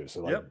them too.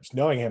 So like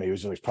knowing him, he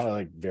was like probably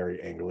like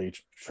very angrily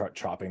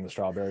chopping the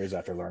strawberries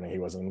after learning he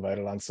wasn't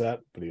invited on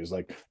set. But he was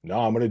like, "No,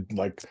 I'm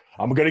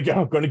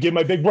gonna give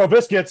my big bro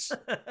biscuits."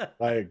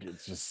 Like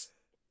it's just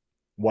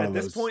one of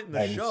those. At this point in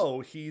the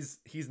show, he's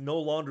no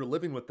longer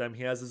living with them.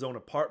 He has his own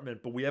apartment,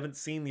 but we haven't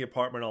seen the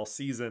apartment all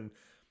season.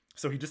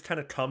 So he just kind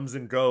of comes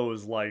and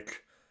goes.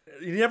 Like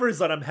he never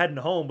is like, I'm heading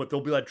home, but they'll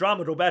be like,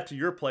 Drama, go back to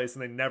your place,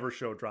 and they never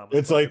show Drama.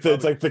 It's like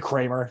the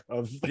Kramer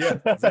of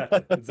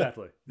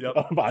exactly. Yep.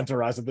 Of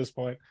Entourage at this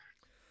point.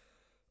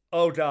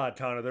 Oh God,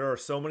 Connor, there are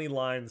so many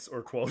lines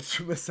or quotes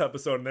from this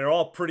episode, and they're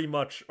all pretty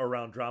much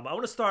around Drama. I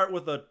want to start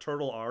with a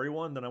Turtle Ari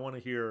one, then I want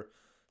to hear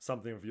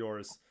something of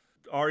yours.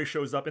 Ari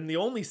shows up in the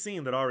only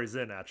scene that Ari's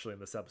in actually in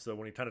this episode,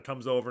 when he kind of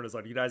comes over and is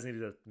like, you guys need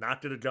to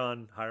not get a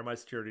gun, hire my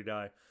security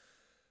guy.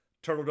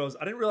 Turtle goes,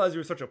 I didn't realize you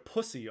were such a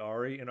pussy,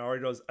 Ari. And Ari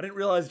goes, I didn't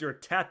realize your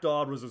cat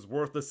dog was as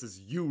worthless as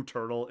you,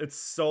 Turtle. It's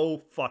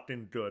so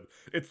fucking good.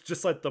 It's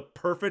just like the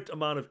perfect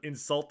amount of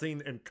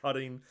insulting and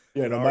cutting.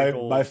 Yeah,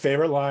 no, my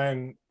favorite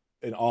line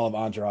in all of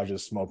Entourage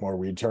is "Smoke more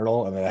weed,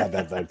 Turtle," and they had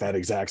that like that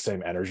exact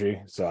same energy.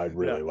 So I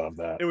really love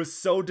that. It was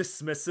so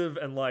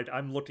dismissive and like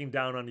I'm looking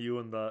down on you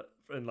in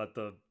like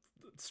the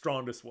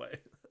strongest way.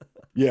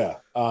 Yeah.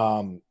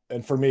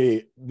 And for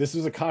me, this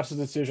is a conscious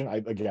decision.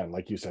 Again,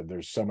 like you said,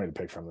 there's so many to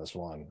pick from this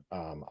one.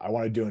 I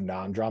want to do a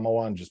non-drama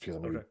one just because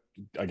I'm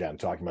again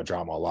talking about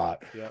drama a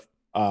lot. Yeah.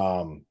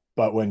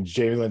 But when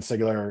Jamie Lynn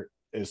Sigler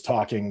is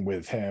talking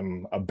with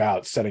him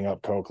about setting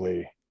up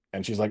Coakley,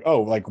 and she's like,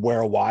 "Oh, like wear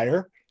a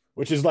wire,"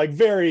 which is like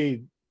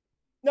very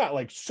not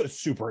like a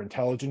super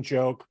intelligent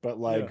joke, but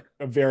like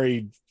a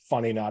very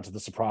funny nod to The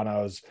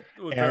Sopranos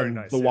and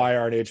nice, The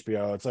Wire on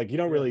HBO. It's like you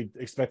don't really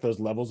expect those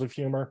levels of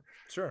humor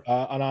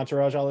on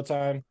Entourage all the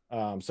time.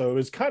 So it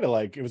was kind of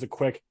like it was a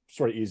quick,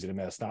 sort of easy to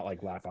miss, not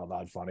like laugh out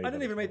loud funny. I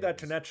didn't even make that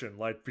connection,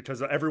 like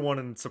because everyone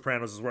in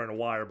Sopranos is wearing a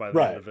wire by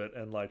the end of it,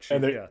 and like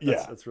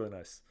that's really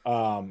nice.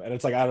 And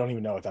it's like I don't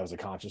even know if that was a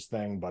conscious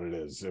thing, but it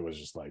is. It was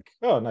just like,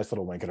 oh, a nice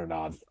little wink and a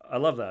nod. I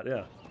love that.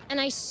 Yeah. And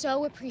I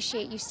so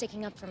appreciate you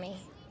sticking up for me.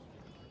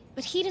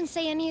 But he didn't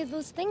say any of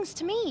those things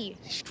to me.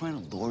 He's trying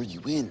to lure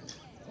you in.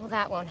 Well,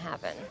 that won't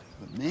happen.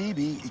 But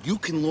maybe you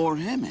can lure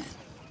him in.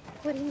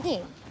 What do you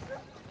mean?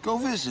 Go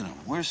visit him.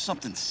 Wear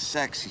something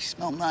sexy.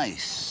 Smell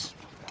nice.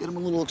 Get him a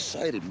little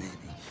excited, maybe.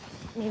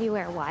 Maybe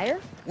wear a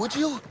wire? Would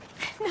you?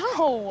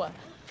 No.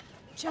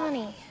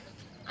 Johnny,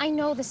 I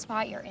know the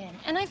spot you're in,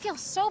 and I feel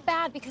so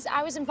bad because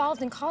I was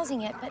involved in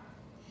causing it, but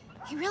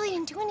he really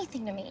didn't do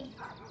anything to me.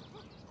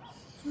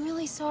 I'm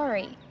really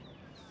sorry.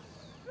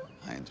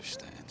 I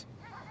understand.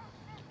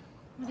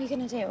 What are you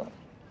gonna do?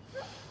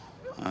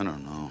 I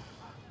don't know.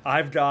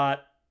 I've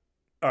got...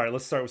 All right,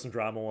 let's start with some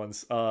drama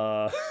ones.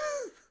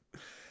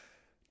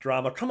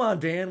 Drama. Come on,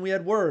 Dan. We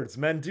had words.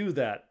 Men do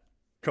that.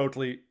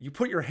 Coakley, you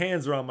put your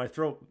hands around my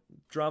throat.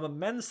 Drama.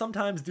 Men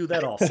sometimes do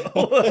that also.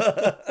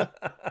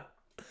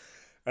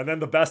 And then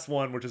the best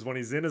one, which is when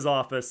he's in his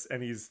office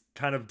and he's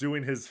kind of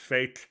doing his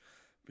fake,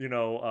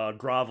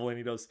 groveling.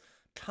 He goes,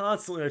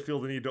 constantly I feel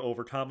the need to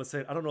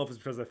overcompensate. I don't know if it's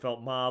because I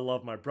felt Ma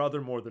loved my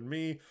brother more than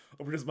me,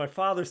 or because my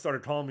father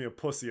started calling me a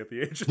pussy at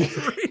the age of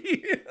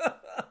 3.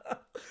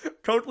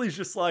 Coakley's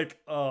just like,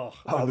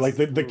 like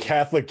the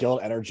Catholic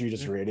guilt energy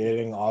just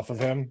radiating off of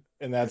him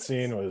in that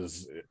scene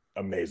was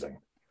amazing.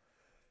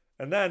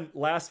 And then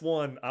last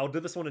one, I'll do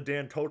this one to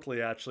Dan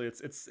Coakley actually.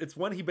 It's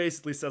when he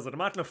basically says that I'm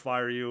not gonna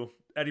fire you,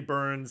 Eddie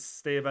Burns,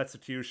 stay of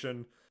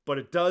execution. But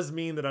it does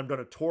mean that I'm going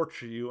to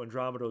torture you. And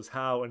Drama goes,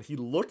 how? And he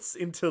looks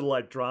into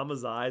like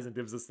Drama's eyes and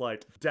gives this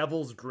like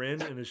devil's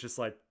grin. And it's just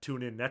like,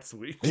 tune in next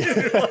week.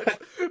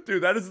 Like,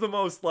 dude, that is the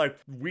most like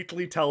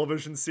weekly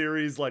television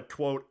series like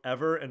quote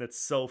ever. And it's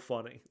so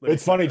funny. Like,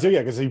 it's funny too.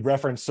 Yeah. Cause he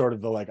referenced sort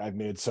of the, like, I've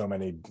made so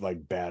many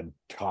like bad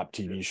cop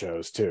TV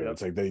shows too.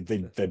 It's like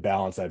they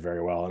balance that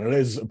very well. And it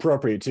is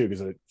appropriate too.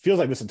 Cause it feels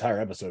like this entire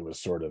episode was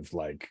sort of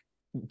like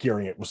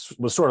gearing it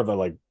was sort of a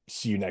like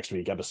see you next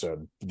week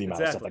episode, the amount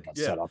of stuff that got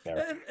set up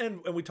there.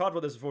 And we talked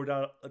about this before we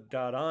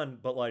got on,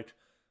 but like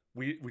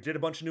we did a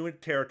bunch of new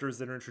characters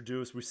that are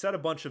introduced. We set a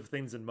bunch of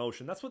things in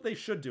motion. That's what they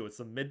should do. It's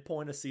the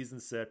midpoint of season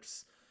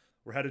 6.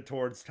 We're headed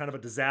towards kind of a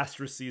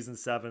disastrous season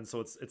 7, so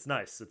it's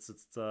nice.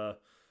 The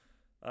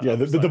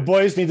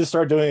boys need to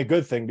start doing a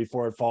good thing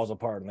before it falls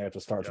apart and they have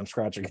to start from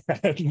scratch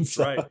again.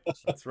 Right.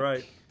 That's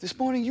right. This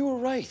morning you were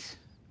right.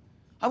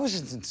 I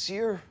wasn't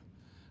sincere.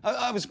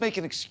 I was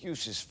making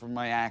excuses for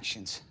my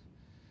actions.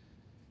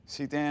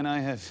 See, Dan, I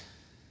have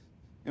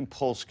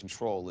impulse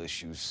control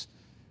issues,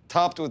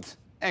 topped with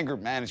anger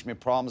management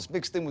problems,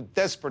 mixed in with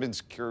desperate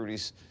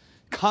insecurities.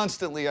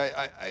 Constantly,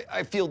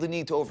 I feel the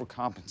need to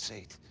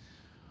overcompensate.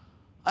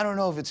 I don't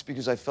know if it's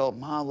because I felt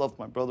Ma loved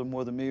my brother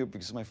more than me or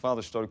because my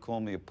father started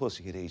calling me a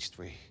pussy at age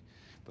 3.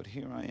 But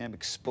here I am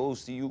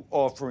exposed to you,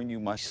 offering you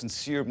my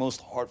sincere,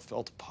 most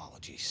heartfelt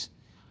apologies.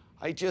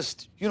 I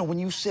just, when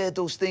you said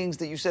those things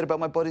that you said about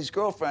my buddy's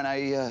girlfriend,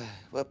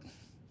 well,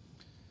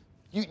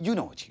 you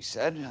know what you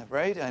said,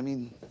 right? I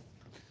mean,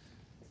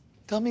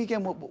 tell me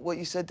again what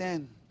you said,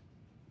 Dan.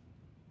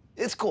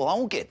 It's cool. I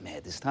won't get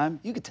mad this time.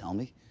 You can tell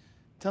me.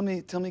 Tell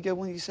me again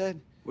what you said.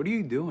 What are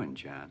you doing,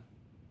 John?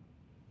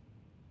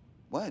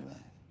 What?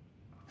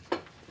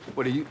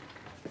 What are you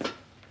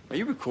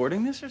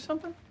recording this or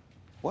something?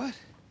 What?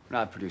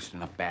 I've produced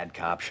enough bad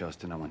cop shows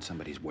to know when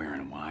somebody's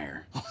wearing a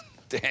wire. Oh,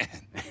 Dan.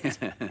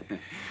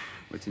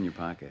 What's in your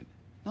pocket?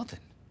 Nothing.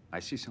 I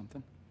see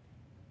something.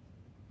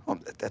 Oh,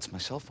 that's my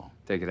cell phone.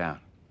 Take it out.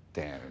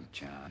 There,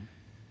 John.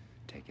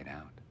 Take it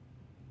out.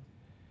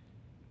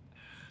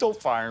 Don't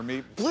fire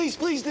me. Please,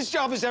 please, this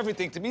job is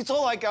everything to me. It's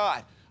all I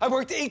got. I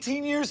worked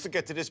 18 years to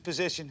get to this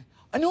position.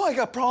 I know I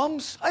got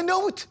problems. I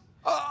know it.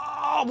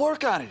 I'll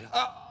work on it.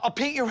 I'll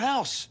paint your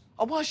house.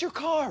 I'll wash your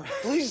car.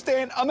 Please,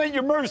 Dan, I'm at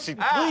your mercy.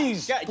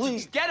 Please,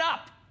 please. Get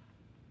up!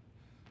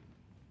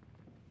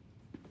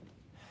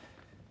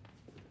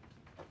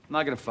 I'm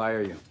not gonna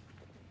fire you.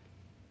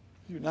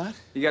 You're not?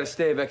 You got a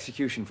stay of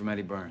execution from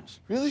Eddie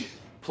Burns. Really?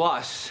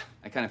 Plus,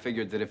 I kind of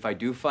figured that if I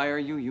do fire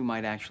you, you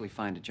might actually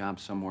find a job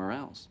somewhere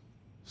else.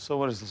 So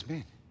what does this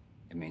mean?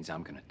 It means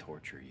I'm gonna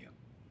torture you.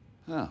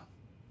 Oh.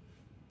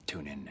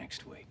 Tune in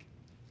next week.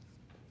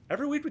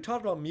 Every week we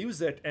talk about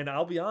music, and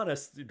I'll be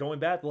honest, going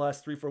back the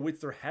last 3-4 weeks,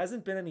 there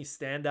hasn't been any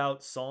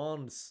standout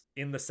songs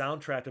in the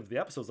soundtrack of the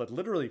episodes. Like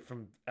literally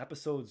from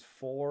episodes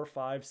 4,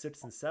 5,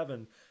 6, and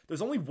 7,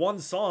 there's only one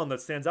song that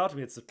stands out to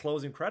me. It's the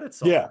closing credits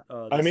song. Yeah,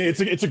 I mean,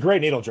 it's a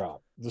great needle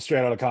drop, the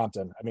Straight Outta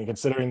Compton. I mean,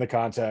 considering the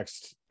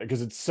context,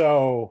 because it's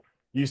so,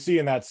 you see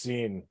in that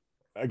scene,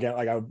 again,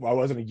 like I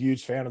wasn't a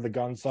huge fan of the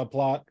gun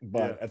subplot,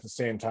 but at the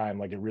same time,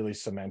 like it really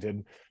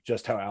cemented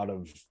just how out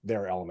of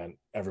their element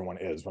everyone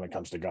is when it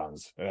comes to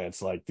guns. And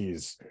it's like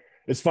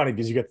it's funny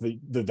because you get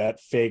that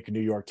fake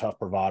New York tough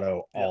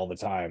bravado all the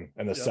time,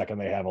 and the second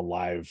they have a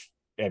live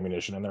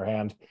ammunition in their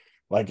hand,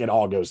 like it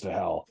all goes to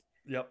hell.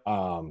 Yep.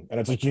 And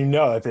it's like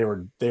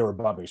that they were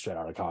bumping Straight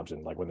Outta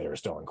Compton like when they were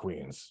still in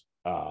Queens.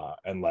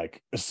 And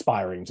like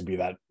aspiring to be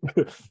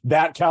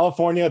that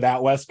California,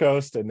 that West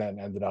Coast, and then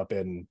ended up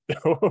in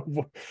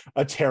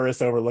a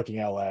terrace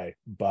overlooking LA.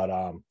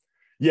 But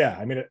yeah,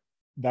 I mean,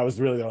 that was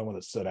really the only one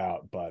that stood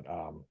out, but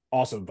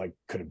also like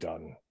could have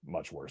done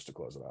much worse to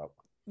close it out.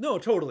 No,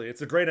 totally.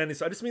 It's a great ending.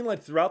 So I just mean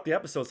like throughout the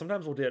episode,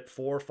 sometimes we'll get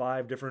 4 or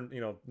 5 different,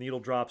 needle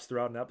drops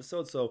throughout an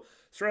episode. So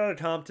Straight Outta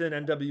Compton,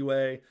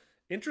 NWA.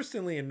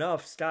 Interestingly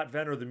enough, Scott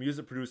Venner, the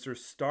music producer,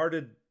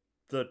 started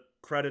the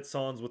credit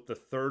songs with the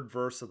third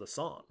verse of the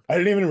song. I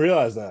didn't even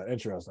realize that.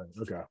 Interesting.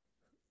 Okay.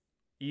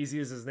 Easy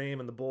is his name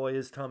and the boy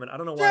is coming. I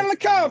don't know why.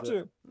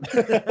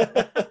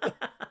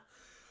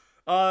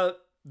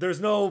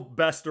 There's no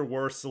best or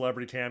worst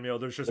celebrity cameo.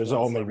 There's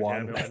only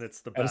one, cameo, and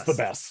it's the best. And it's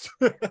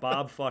the best.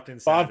 Bob fucking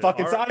Saget.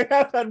 I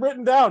have that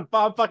written down.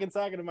 Bob fucking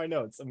Saget in my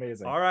notes.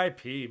 Amazing.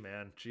 R.I.P.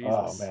 man. Jesus.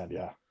 Oh man,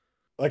 yeah.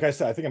 Like I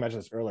said, I think I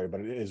mentioned this earlier, but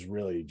it is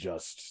really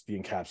just the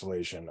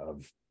encapsulation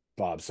of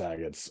Bob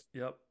Saget's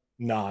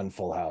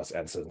non-Full House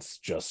essence,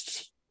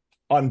 just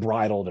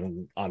unbridled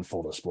and on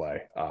full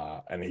display.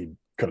 And he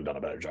could have done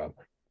a better job.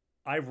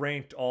 I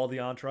ranked all the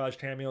Entourage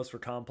cameos for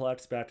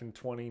Complex back in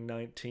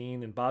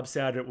 2019, and Bob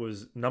Saget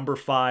was number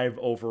 5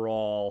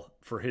 overall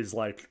for his,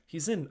 I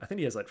think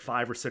he has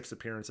 5 or 6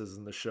 appearances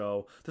in the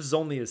show. This is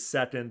only his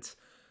second.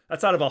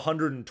 That's out of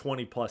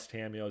 120 plus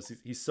cameos.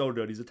 He's so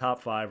good. He's a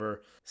top 5er.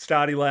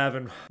 Stoddy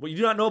Lavin. What you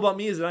do not know about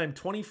me is that I am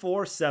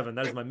 24/7.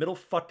 That is my middle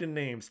fucking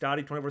name,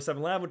 Stoddy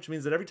 24/7 Lavin, which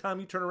means that every time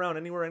you turn around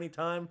anywhere,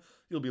 anytime,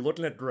 you'll be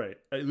looking at great.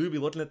 You'll be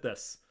looking at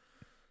this.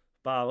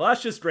 Well,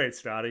 that's just great,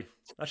 Stoddy.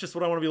 That's just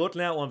what I want to be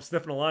looking at while I'm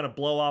sniffing a line and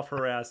blow off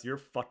her ass, your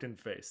fucking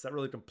face. That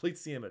really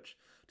completes the image.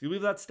 Do you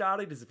believe that, Stoddy?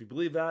 Because if you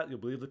believe that, you'll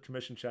believe the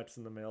commission checks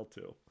in the mail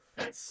too.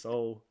 It's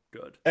so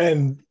good.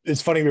 And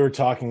it's funny, we were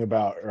talking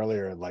about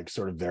earlier,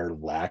 sort of their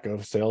lack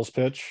of sales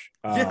pitch.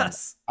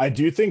 Yes. I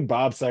do think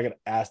Bob Saget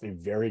asked a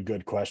very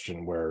good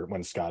question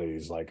when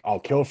Scotty's like,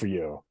 I'll kill for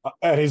you.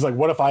 And he's like,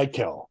 what if I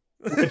kill?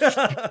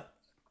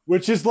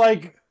 Which is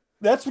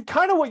that's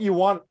kind of what you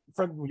want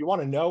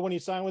to know when you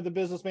sign with a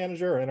business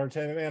manager or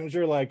entertainment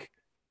manager.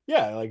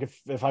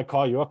 If I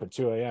call you up at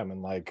 2 a.m.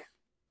 and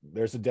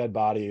there's a dead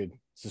body,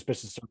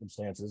 suspicious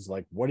circumstances,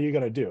 what are you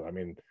going to do? I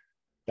mean,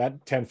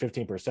 that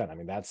 10-15%, I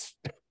mean, that's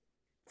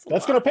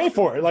going to pay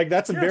for it.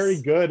 That's a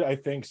very good, I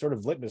think, sort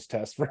of litmus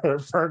test for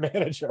a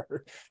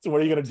manager. So what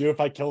are you going to do if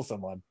I kill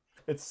someone?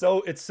 It's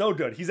so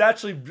good.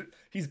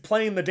 He's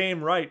playing the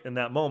game right in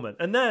that moment.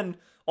 And then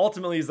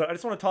ultimately he's like, I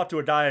just want to talk to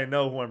a guy I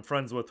know who I'm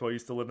friends with, who I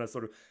used to live in that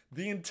sort of,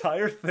 the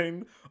entire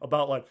thing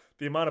about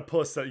the amount of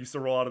puss that used to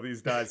roll out of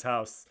these guys'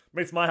 house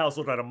makes my house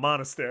look like a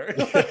monastery.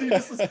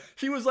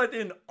 He was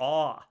in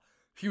awe.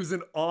 He was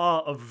in awe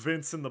of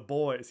Vince and the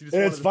boys. And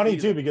it's funny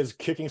too, because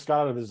kicking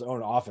Scott out of his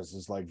own office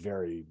is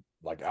very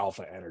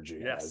alpha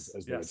energy, as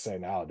they would say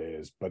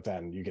nowadays. But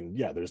then you can,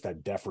 there's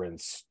that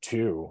deference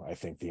to, I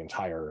think, the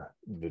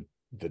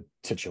the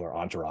titular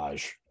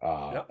entourage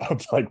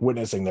of like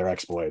witnessing their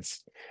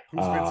exploits.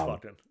 Who's Vince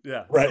fucking?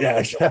 Yeah. Right. Yeah,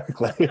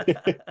 exactly.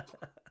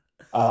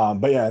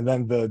 But yeah, and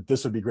then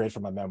this would be great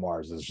for my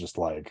memoirs is just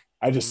like,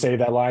 I just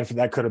saved that line for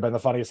that could have been the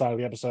funniest line of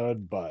the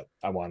episode, but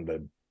I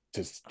wanted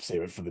to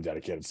save it for the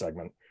dedicated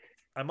segment.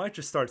 I might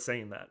just start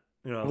saying that.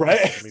 You know, right?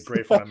 It's gonna be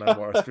great for my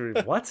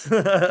memoirs. What?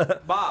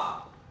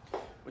 Bob,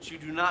 what you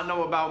do not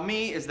know about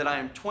me is that I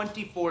am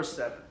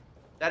 24/7.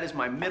 That is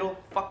my middle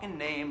fucking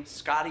name,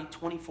 Scotty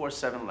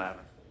 24/7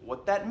 Lavin.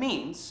 What that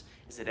means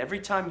is that every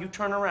time you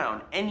turn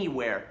around,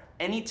 anywhere,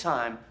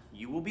 anytime,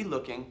 you will be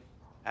looking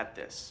at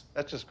this.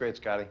 That's just great,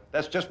 Scotty.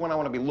 That's just what I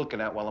want to be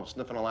looking at while I'm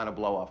sniffing a line of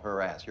blow off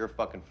her ass. Your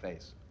fucking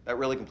face. That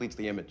really completes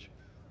the image.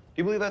 Do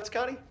you believe that,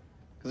 Scotty?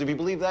 Because if you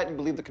believe that, you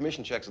believe the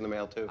commission check's in the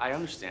mail, too. I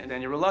understand,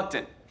 and you're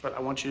reluctant. But I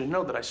want you to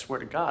know that I swear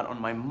to God, on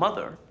my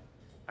mother,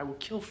 I will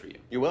kill for you.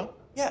 You will?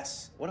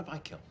 Yes. What if I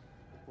kill?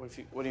 What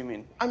do you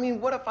mean? I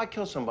mean, what if I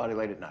kill somebody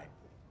late at night?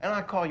 And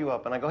I call you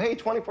up and I go, hey,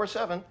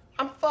 24/7,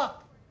 I'm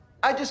fucked.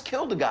 I just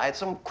killed a guy at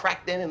some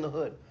crack den in the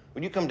hood.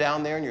 Would you come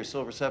down there in your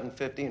silver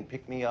 750 and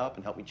pick me up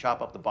and help me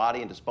chop up the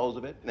body and dispose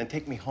of it? And then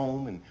take me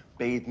home and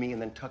bathe me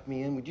and then tuck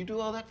me in? Would you do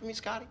all that for me,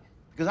 Scotty?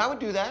 Because I would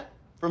do that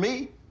for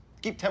me.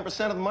 Keep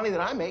 10% of the money that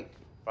I make.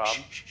 Bob?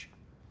 Shh.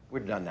 We're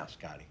done now,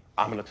 Scotty.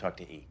 I'm gonna talk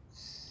to E.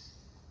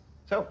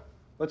 So,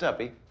 what's up,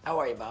 E? How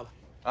are you, Bob?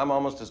 I'm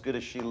almost as good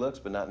as she looks,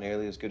 but not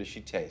nearly as good as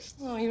she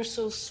tastes. Oh, you're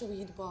so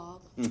sweet,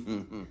 Bob.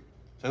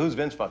 So who's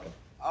Vince fucking?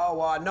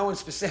 Oh, no one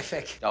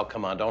specific. Oh,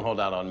 come on, don't hold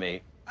out on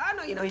me. I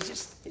know,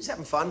 he's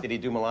having fun. Did he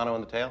do Milano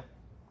in the tail?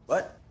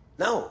 What?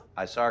 No.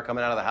 I saw her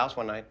coming out of the house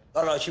one night.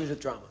 Oh, no, she was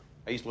with Drama.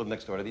 I used to live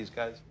next door to these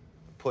guys.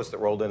 The puss that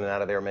rolled in and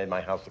out of there made my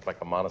house look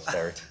like a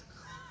monastery.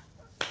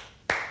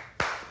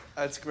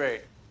 That's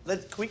great. Can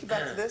we get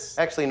back to this?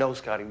 Actually, no,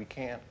 Scotty, we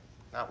can't.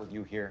 Not with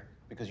you here,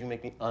 because you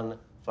make me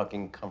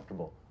unfucking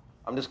comfortable.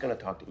 I'm just gonna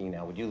talk to E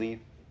now. Would you leave?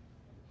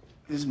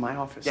 This is my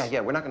office.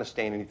 Yeah, we're not gonna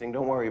stain anything.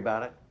 Don't worry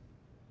about it.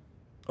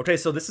 Okay,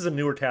 so this is a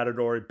newer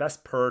category.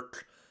 Best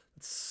perk,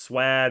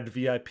 swag,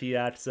 VIP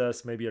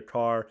access, maybe a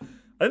car.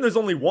 I think there's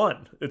only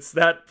one. It's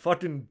that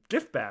fucking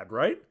gift bag,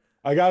 right?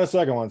 I got a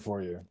second one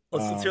for you.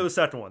 Let's hear the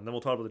second one, then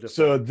we'll talk about the gift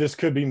So bag. this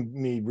could be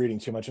me reading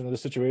too much into the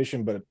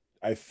situation, but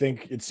I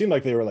think it seemed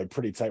like they were like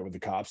pretty tight with the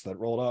cops that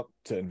rolled up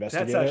to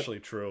investigate That's it. actually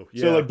true.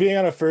 Yeah. So like being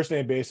on a first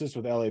name basis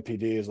with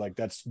LAPD is like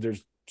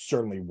there's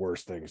certainly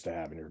worse things to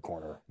have in your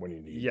corner when you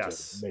need to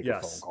make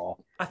a phone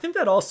call. I think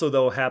that also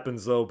though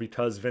happens though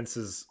because Vince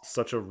is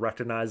such a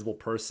recognizable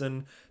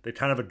person. They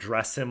kind of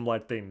address him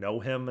like they know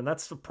him, and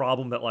that's the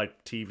problem that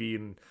like TV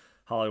and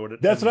Hollywood.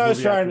 That's what I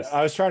was trying.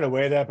 I was trying to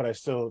weigh that, but I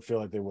still feel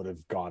like they would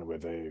have gone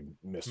with a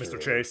Mr.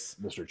 Chase.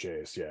 Mr.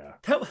 Chase, yeah.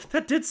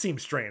 That did seem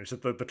strange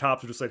that the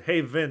cops were just like, "Hey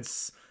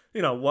Vince,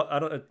 you know what? I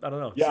don't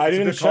know." Yeah, I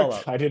didn't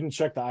check. I didn't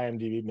check the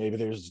IMDb. Maybe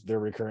they're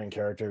recurring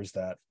characters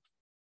that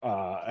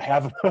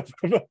have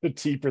a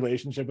deep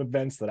relationship with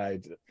Vince that I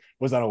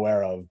was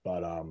unaware of.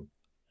 But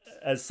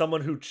as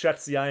someone who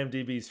checks the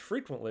IMDb's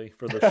frequently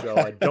for the show,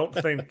 I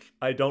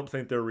don't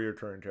think they're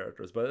recurring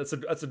characters. But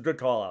that's a good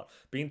call out.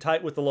 Being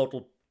tight with the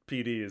local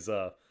PD is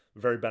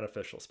very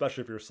beneficial,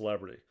 especially if you're a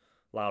celebrity.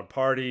 Loud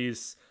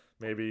parties,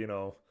 maybe, you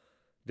know,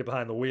 get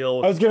behind the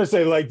wheel. I was gonna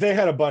say, like, they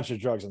had a bunch of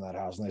drugs in that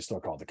house and they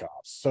still called the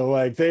cops. So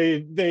like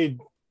they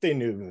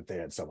knew that they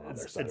had someone on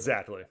their side.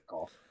 Exactly.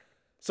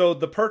 So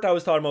the perk I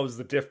was talking about was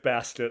the gift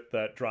basket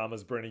that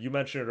Drama's bringing. You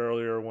mentioned it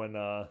earlier when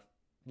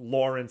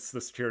Lawrence, the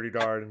security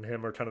guard, and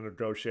him are kind of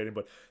negotiating,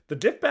 but the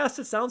gift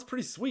basket sounds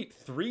pretty sweet.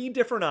 3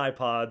 different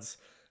iPods,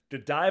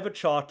 Godiva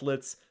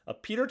chocolates, a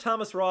Peter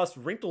Thomas Ross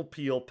wrinkle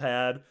peel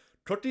pad,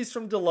 cookies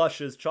from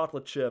Delushes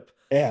chocolate chip,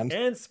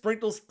 and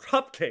Sprinkles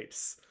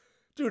cupcakes.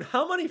 Dude,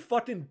 how many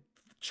fucking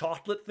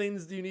chocolate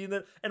things do you need?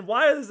 And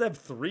why does it have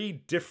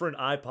 3 different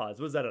iPods?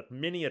 Was that a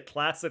mini, a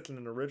classic, and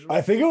an original?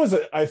 I think it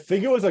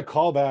was a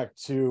callback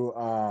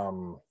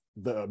to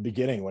the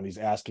beginning when he's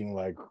asking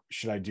like,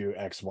 should I do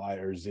X, Y,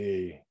 or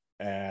Z?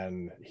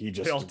 And he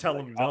just they'll tell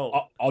him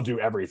no. I'll do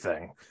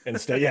everything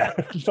instead. Yeah,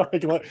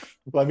 like,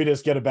 let me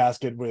just get a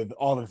basket with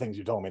all the things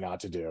you told me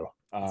not to do.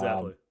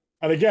 Exactly.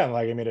 And again,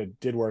 like, I mean, it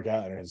did work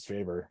out in his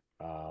favor.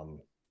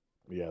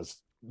 Yes,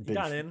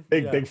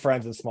 big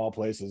friends in small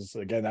places.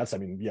 Again, that's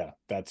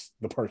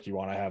the perk you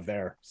want to have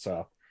there.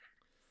 So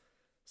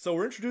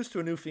we're introduced to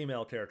a new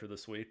female character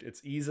this week.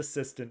 It's E's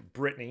assistant,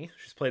 Brittany.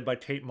 She's played by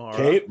Tate Mara.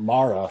 Tate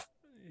Mara.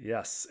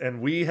 Yes,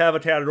 and we have a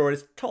category.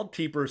 It's called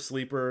Keeper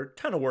Sleeper.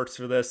 Kind of works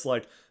for this.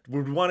 Like,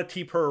 would we want to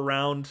keep her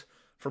around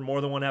for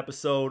more than one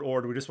episode,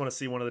 or do we just want to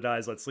see one of the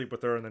guys like sleep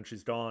with her and then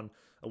she's gone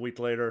a week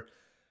later?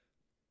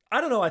 I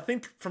don't know. I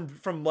think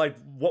from like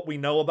what we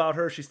know about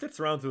her, she sticks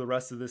around through the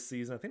rest of this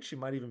season. I think she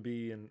might even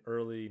be in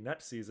early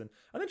next season.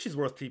 I think she's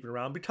worth keeping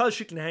around because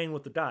she can hang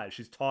with the guys.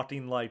 She's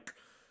talking like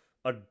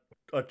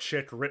a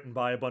chick written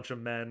by a bunch of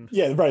men.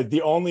 Yeah, right.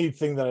 The only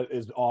thing that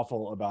is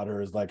awful about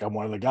her is like, I'm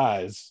one of the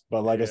guys,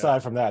 but like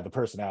aside from that, the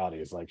personality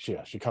is like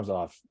she comes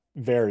off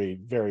very,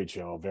 very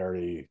chill,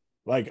 very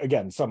like,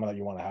 again, someone that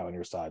you want to have on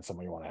your side,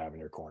 someone you want to have in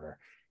your corner.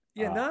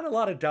 Yeah, not a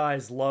lot of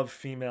guys love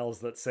females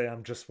that say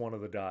I'm just one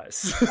of the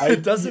guys.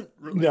 It It doesn't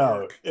really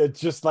work. It's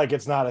just like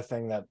it's not a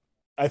thing that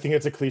I think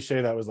it's a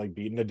cliche that was like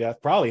beaten to death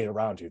probably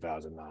around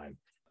 2009.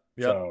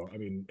 Yep. So I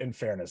mean, in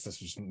fairness, this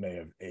just may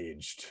have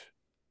aged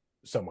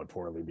somewhat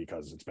poorly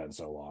because it's been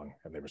so long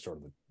and they were sort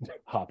of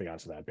hopping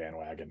onto that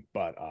bandwagon.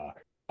 But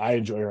I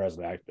enjoy her as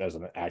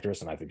an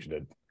actress, and I think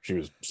she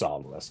was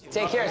solid in this.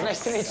 Take care. It's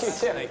nice to meet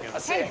you, too. I'll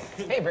see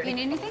you. Hey, Brittany.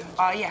 You need anything?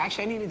 Yeah,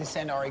 actually, I needed to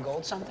send Ari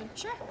Gold something.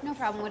 Sure, no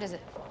problem. What is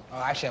it? Oh,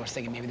 actually, I was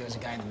thinking maybe there was a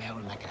guy in the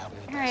mailroom that could help me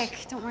with this.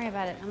 Eric, don't worry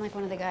about it. I'm like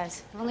one of the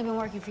guys. I've only been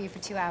working for you for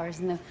 2 hours,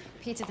 and the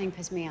pizza thing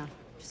pissed me off.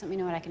 Just let me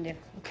know what I can do.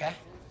 Okay.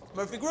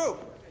 Murphy Group.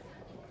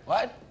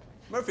 What?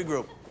 Murphy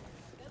Group.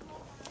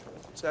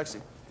 Sexy.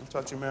 I'll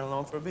talk to your man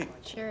alone for a beat.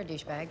 Sure,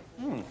 douchebag.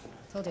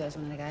 Told you I was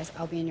one of the guys.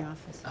 I'll be in your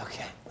office.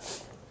 Okay.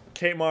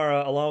 Kate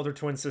Mara, along with her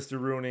twin sister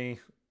Rooney,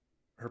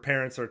 her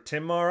parents are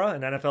Tim Mara,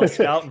 an NFL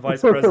scout and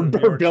vice president of the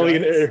New York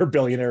Giants. Her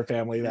billionaire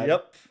family.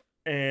 Yep.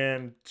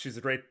 And she's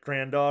a great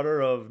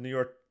granddaughter of New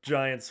York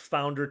Giants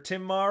founder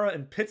Tim Mara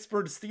and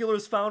Pittsburgh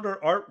Steelers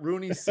founder Art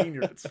Rooney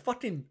Sr. It's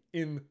fucking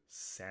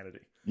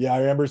insanity. Yeah, I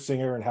remember seeing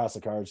her in House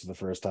of Cards for the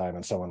first time,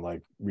 and someone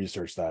like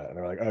researched that, and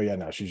they're like, "Oh yeah,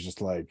 no, she's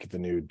just like the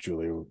new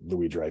Julia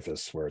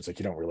Louis-Dreyfus, where it's like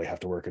you don't really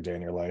have to work a day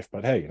in your life,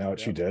 but hey, you know what?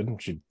 She did.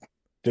 She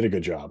did a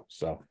good job."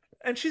 So.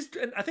 And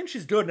I think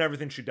she's good in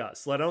everything she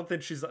does. Like, I don't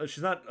think she's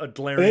not a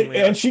glaringly.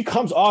 And she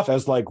comes off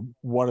as like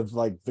one of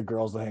like the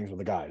girls that hangs with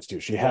the guys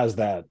too. She has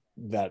that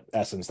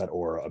essence, that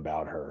aura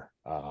about her.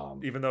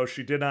 Even though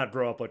she did not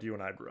grow up like you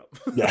and I grew up.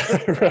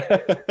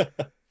 Yeah.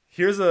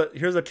 Here's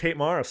a Kate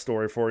Mara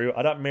story for you.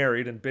 I got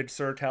married in Big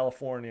Sur,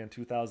 California in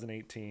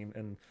 2018,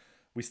 and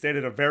we stayed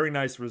at a very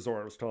nice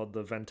resort. It was called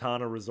the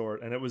Ventana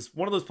Resort, and it was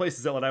one of those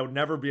places that I would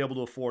never be able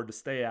to afford to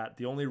stay at.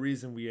 The only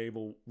reason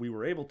we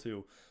were able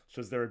to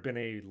was there had been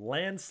a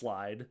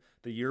landslide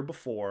the year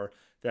before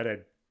that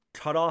had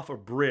cut off a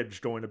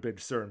bridge going to Big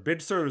Sur. And Big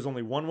Sur is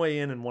only one way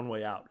in and one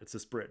way out. It's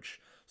this bridge.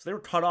 So they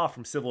were cut off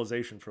from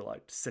civilization for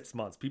like 6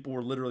 months. People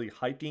were literally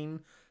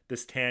hiking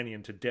this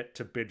canyon to get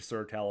to Big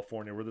Sur,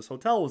 California, where this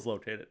hotel was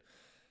located.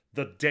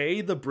 The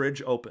day the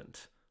bridge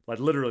opened, like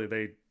literally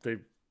they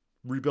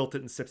rebuilt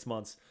it in 6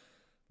 months.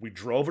 We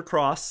drove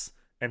across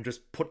and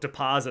just put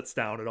deposits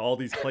down at all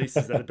these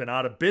places that had been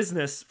out of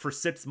business for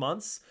 6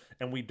 months.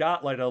 And we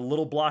got like a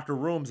little block of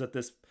rooms at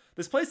this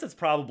place that's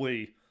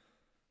probably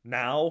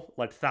now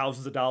like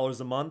thousands of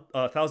dollars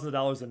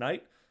a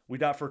night. We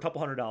got for a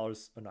couple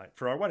 $100 a night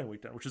for our wedding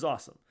weekend, which is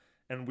awesome.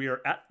 And we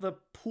are at the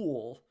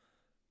pool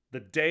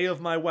the day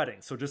of my wedding.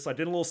 So just I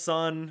did a little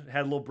sun,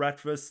 had a little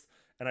breakfast,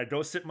 and I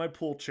go sit in my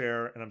pool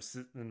chair, and I'm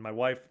sitting, and my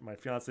wife, my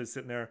fiance, is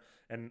sitting there,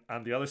 and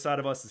on the other side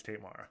of us is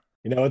Kate Mara.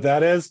 You know what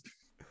that is?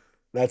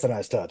 That's a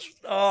nice touch.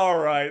 All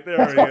right,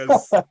 there he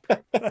is.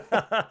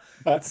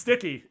 It's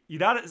sticky.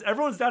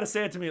 Everyone's got to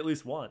say it to me at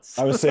least once.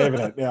 I was saving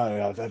it.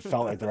 Yeah, that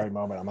felt like the right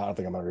moment. I don't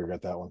think I'm gonna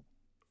regret that one.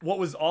 What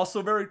was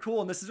also very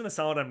cool, and this is gonna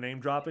sound like I'm name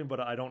dropping, but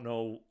I don't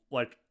know.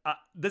 Like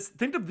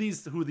think of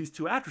who these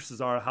two actresses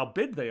are, how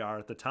big they are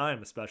at the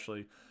time,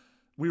 especially.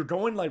 We were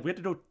going we had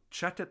to go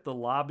check at the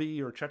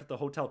lobby or check at the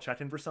hotel, check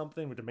in for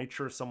something. We had to make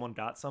sure someone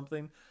got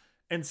something,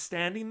 and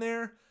standing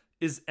there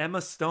is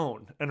Emma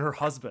Stone and her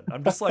husband.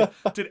 I'm just like,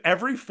 did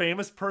every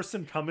famous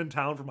person come in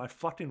town for my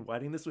fucking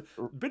wedding this week?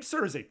 Big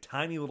Sur is a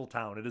tiny little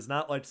town. It is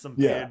not like some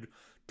big,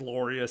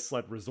 glorious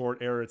like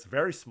resort area. It's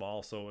very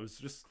small. So it was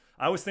just,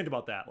 I always think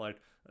about that. Like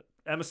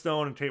Emma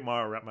Stone and Kate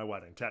Mara were at my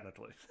wedding,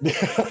 technically.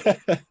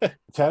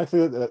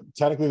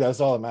 Technically,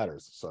 that's all that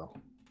matters. So.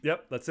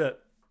 Yep, that's it.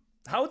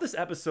 How would this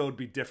episode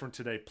be different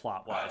today,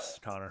 plot-wise,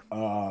 Connor?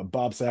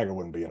 Bob Saget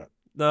wouldn't be in it.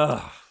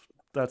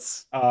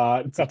 That's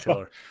a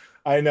killer.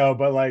 I know,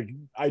 but like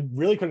I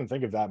really couldn't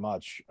think of that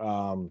much.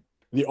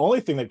 The only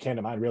thing that came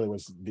to mind really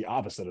was the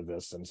opposite of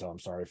this, and so I'm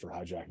sorry for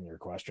hijacking your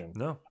question.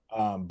 No.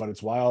 But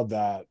it's wild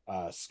that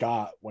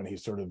Scott, when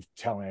he's sort of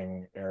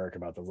telling Eric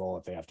about the role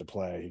that they have to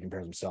play, he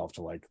compares himself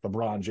to like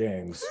LeBron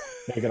James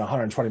making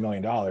 $120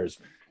 million.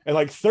 And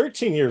like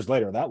 13 years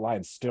later, that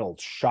line's still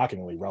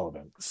shockingly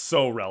relevant.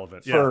 So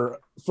relevant. For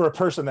a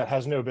person that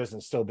has no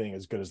business still being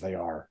as good as they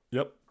are.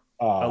 Yep.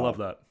 I love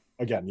that.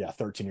 Again,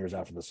 13 years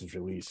after this was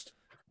released.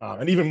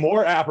 And even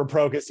more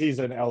apropos because he's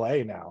in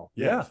LA now.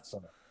 Yeah.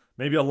 So.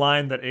 Maybe a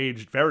line that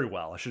aged very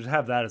well. I should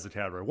have that as a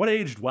category. What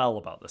aged well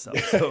about this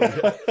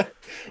episode?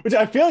 Which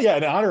I feel,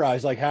 in Honor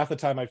Eyes, like half the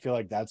time I feel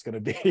like that's going to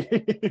be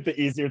the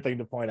easier thing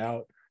to point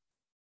out.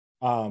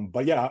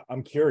 But yeah,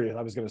 I'm curious.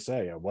 I was going to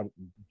say, what do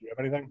you have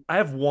anything? I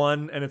have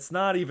one, and it's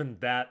not even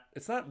that.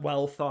 It's not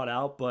well thought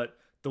out, but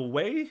the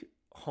way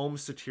home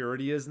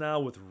security is now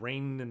with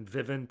Ring and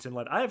Vivint, and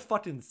like I have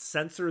fucking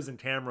sensors and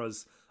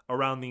cameras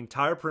around the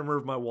entire perimeter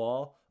of my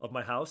wall of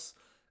my house,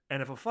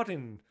 and if a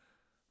fucking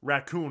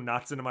raccoon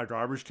knocks into my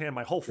garbage can,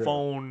 my whole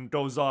phone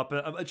goes up.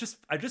 I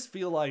just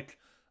feel like,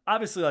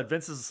 obviously, like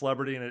Vince is a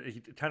celebrity, and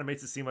he kind of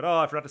makes it seem like, oh,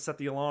 I forgot to set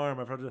the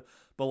alarm.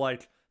 But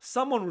like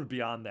someone would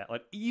be on that.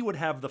 Like he would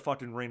have the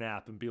fucking Ring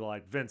app and be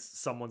like, Vince,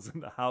 someone's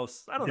in the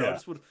house. I don't know.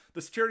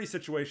 The security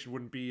situation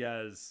wouldn't be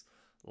as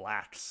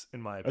lax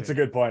in my opinion. That's a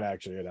good point,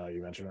 actually.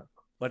 You mention it.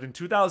 Like in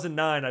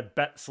 2009, I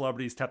bet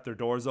celebrities kept their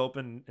doors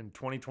open. In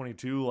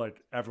 2022,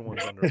 like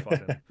everyone's under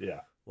fucking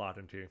lock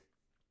and key.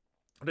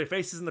 Okay,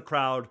 faces in the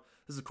crowd.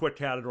 This is a quick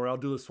category. I'll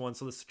do this one.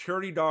 So the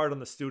security guard on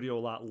the studio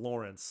lot,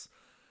 Lawrence,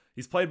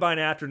 he's played by an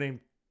actor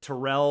named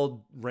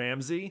Terrell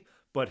Ramsey,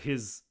 but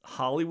his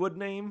Hollywood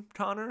name,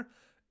 Connor,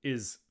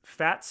 is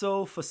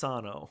Fatso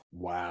Fasano.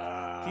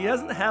 Wow. He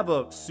doesn't have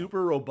a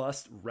super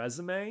robust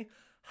resume.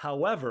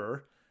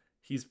 However,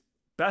 he's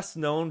best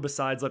known,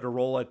 besides like a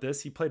role like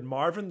this, he played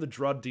Marvin the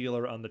drug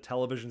dealer on the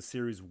television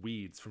series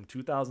Weeds from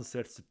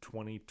 2006 to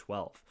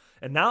 2012.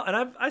 And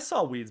I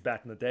saw Weeds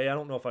back in the day. I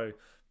don't know if I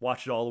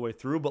watched it all the way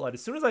through, but like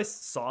as soon as I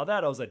saw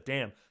that, I was like,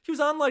 damn, he was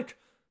on like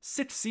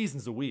 6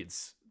 seasons of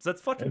Weeds. So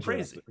that's fucking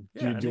crazy.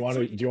 Do you want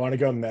to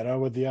go meta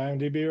with the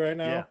IMDb right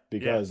now? Yeah,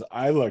 because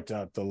I looked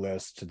up the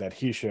list that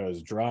he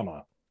shows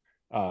drama.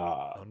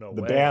 The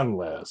way. band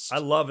list. I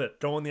love it.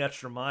 Going the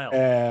extra mile.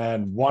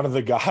 And one of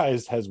the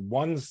guys has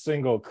one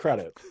single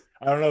credit.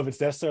 I don't know if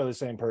it's necessarily the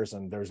same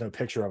person. There's no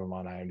picture of him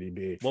on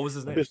IMDb. What was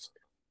his name?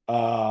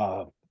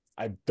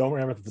 I don't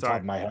remember at the top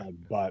of my head,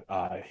 but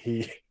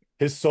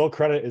his sole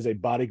credit is a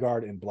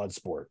bodyguard in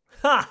Bloodsport,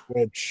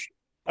 which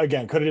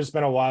again could have just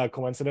been a wild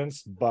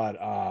coincidence, but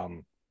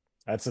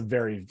that's a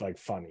very like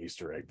fun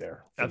Easter egg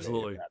there.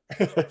 Absolutely.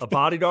 A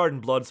bodyguard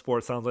in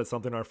Bloodsport sounds like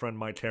something our friend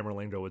Mike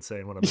Tamerlingo would say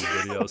in one of his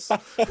videos.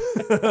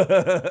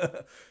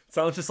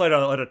 Sounds just like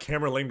a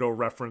Tamerlingo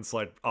reference,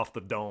 like off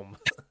the dome.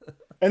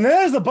 And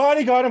there's the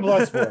bodyguard in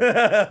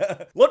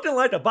Bloodsport. Looking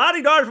like a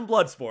bodyguard from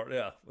Bloodsport.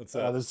 Yeah.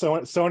 There's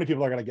so many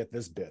people are going to get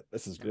this bit.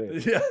 This is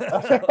great. Yeah.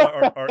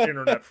 our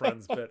internet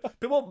friends bit.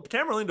 Well,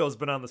 Tamerlingo has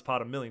been on this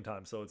pod a million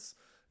times, so it's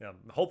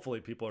hopefully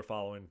people are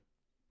following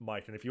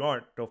Mike, and if you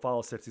aren't, go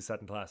follow 60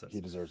 Second Classics.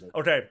 He deserves it.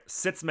 Okay,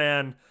 Sits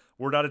Man.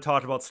 We're not to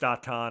talk about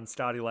Scott Conn,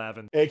 Scotty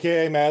Lavin,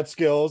 aka Mad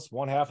Skills,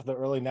 one half of the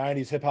early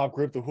 90s hip-hop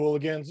group The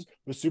Hooligans,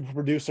 with super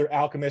producer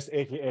Alchemist,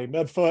 aka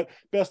Midfoot,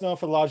 best known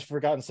for the large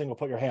forgotten single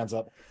Put Your Hands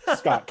Up.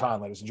 Scott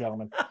Conn, ladies and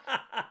gentlemen.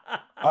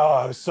 Oh,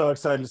 I was so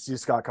excited to see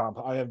Scott Conn.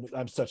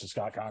 I'm such a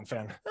Scott Conn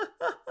fan.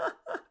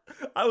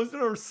 I was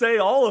gonna say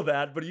all of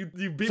that, but you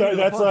beat me. So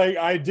that's like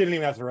I didn't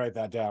even have to write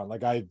that down.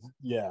 Like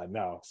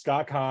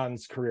Scott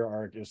Conn's career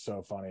arc is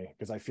so funny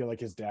because I feel like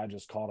his dad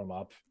just called him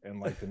up in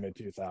like the mid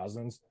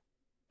 2000s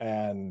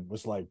and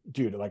was like,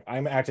 dude, like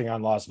I'm acting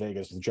on Las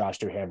Vegas with Josh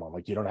Duhamel.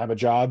 Like, you don't have a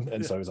job,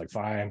 and so he was like,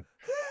 fine,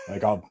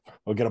 like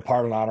we'll get a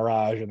part in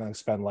Entourage and then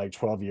spend like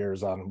 12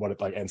 years on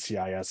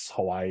NCIS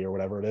Hawaii or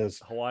whatever it is.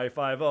 Hawaii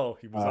 5-0.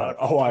 He was on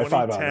Hawaii 5-0.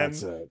 2010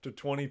 That's it. to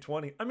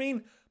 2020. I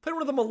mean, played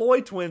one of the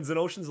Malloy twins in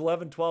Oceans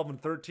 11, 12, and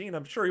 13.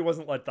 I'm sure he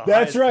wasn't like the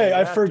That's highest right. paid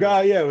I actor.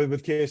 forgot. Yeah,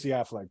 with Casey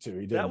Affleck too.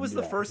 He did. That was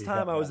the first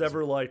time I was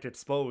ever like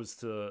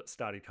exposed to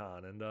Scotty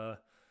Conn, and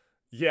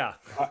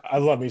I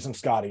love me some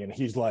Scotty, and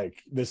he's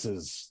like, this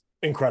is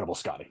incredible,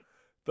 Scotty.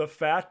 The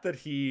fact that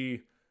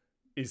he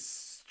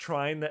is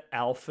trying to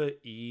alpha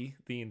E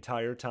the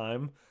entire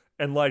time,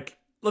 and like,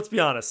 let's be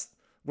honest,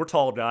 we're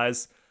tall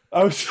guys.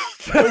 I was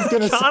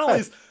gonna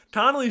say.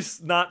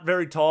 Connolly's not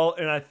very tall,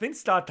 and I think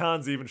Scott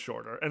Conn's even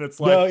shorter. And it's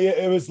like, no, yeah,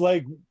 it was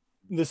like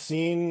the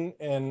scene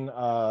in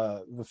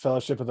the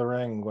Fellowship of the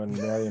Ring when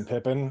Merry and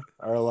Pippin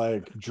are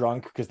like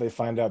drunk because they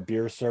find out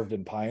beer served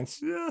in pints.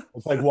 Yeah,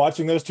 it's like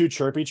watching those two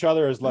chirp each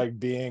other is like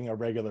being a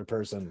regular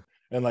person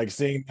and like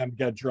seeing them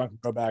get drunk and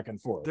go back and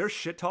forth. They're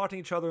shit talking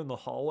each other in the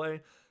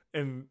hallway,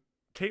 and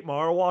Kate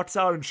Mara walks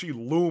out and she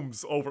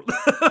looms over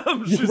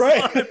them. She's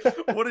right. Like,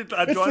 it's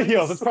the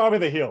heels. It's probably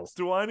the heels.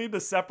 Do I need to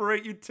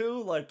separate you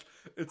two? Like,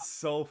 it's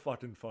so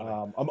fucking funny.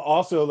 I'm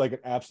also like an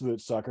absolute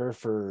sucker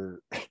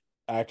for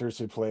actors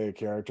who play a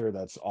character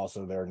that's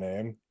also their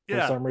name for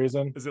some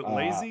reason. Is it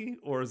lazy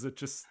or is it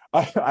just?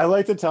 I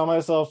like to tell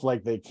myself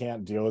like they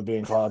can't deal with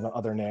being called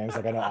other names.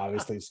 Like I know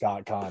obviously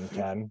Scott Conn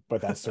can, but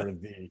that's sort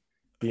of the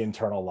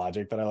internal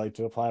logic that I like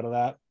to apply to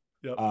that.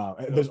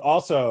 Yep. There's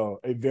also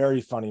a very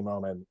funny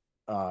moment.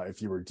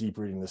 If you were deep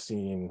reading the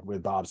scene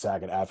with Bob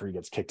Saget after he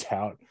gets kicked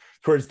out,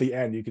 towards the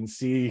end, you can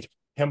see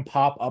him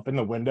pop up in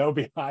the window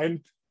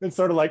behind and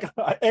sort of like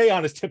A,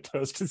 on his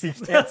tiptoes because he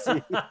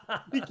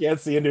can't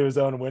see into his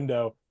own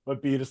window,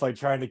 but B, just like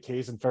trying to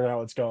case and figure out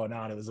what's going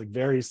on. It was like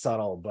very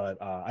subtle,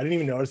 but I didn't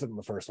even notice it in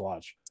the first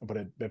watch, but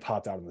it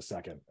popped out in the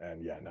second.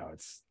 And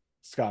it's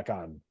Scott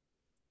Conn.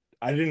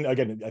 I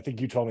think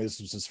you told me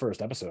this was his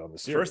first episode on the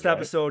series. First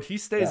episode, he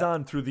stays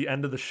on through the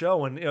end of the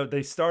show, and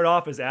they start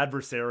off as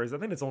adversaries. I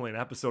think it's only an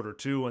episode or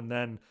two, and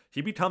then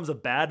he becomes a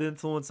bad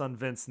influence on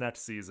Vince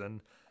next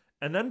season,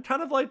 and then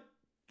kind of like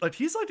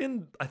he's like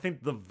in I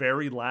think the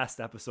very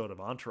last episode of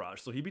Entourage,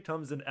 so he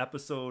becomes an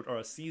episode or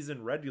a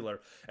season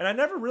regular. And I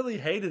never really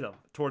hated him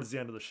towards the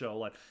end of the show.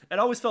 Like, it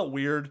always felt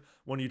weird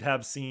when you'd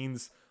have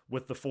scenes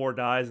with the 4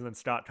 guys and then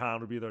Scott Conn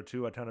would be there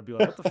too. I'd kind of be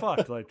like, what the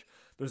fuck? Like,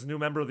 there's a new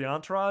member of the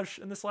Entourage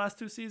in this last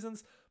 2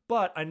 seasons,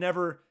 but I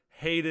never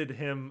hated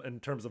him in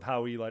terms of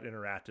how he like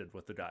interacted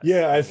with the guys.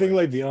 Yeah, I think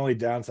like the only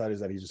downside is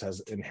that he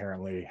just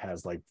inherently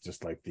has like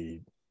just like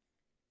the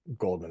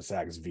Goldman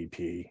Sachs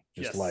VP,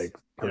 just like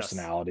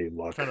personality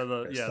look, kind of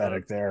the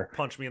aesthetic there.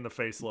 Punch me in the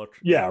face look.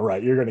 Yeah,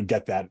 right. You're gonna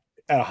get that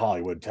at a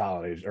Hollywood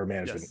talent or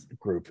management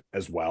group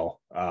as well.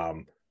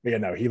 But yeah,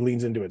 no, he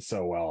leans into it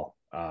so well.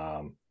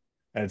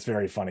 And it's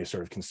very funny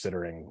sort of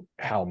considering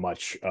how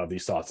much of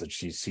these thoughts that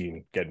she's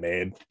seen get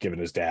made, given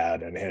his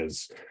dad and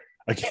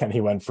again, he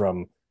went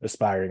from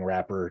aspiring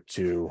rapper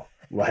to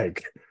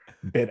like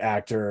bit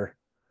actor,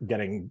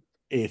 getting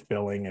 8th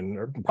billing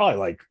and probably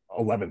like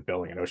 11th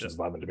billing in Ocean's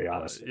 11, to be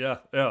honest. Under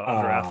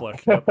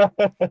Affleck.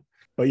 Yep.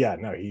 But yeah,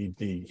 no, he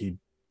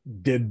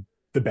did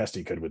the best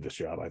he could with this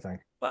job, I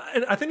think.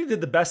 And I think he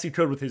did the best he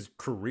could with his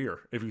career,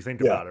 if you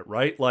think about it,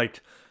 right?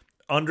 Like,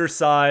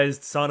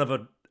 undersized, son of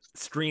a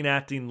screen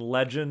acting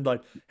legend,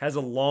 like has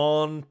a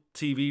long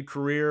TV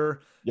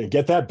career. Yeah,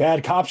 get that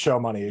bad cop show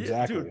money.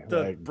 Exactly. Dude,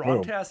 the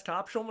broadcast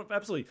cop show,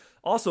 absolutely.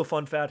 Also,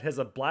 fun fact, has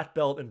a black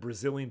belt in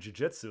Brazilian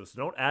Jiu-Jitsu, so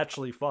don't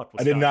actually fuck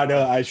with I did not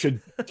know.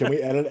 Can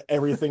we edit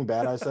everything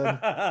bad I said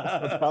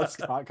about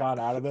Scott Conn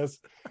out of this?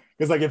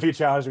 Because like if he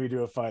challenged me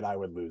to a fight, I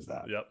would lose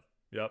that.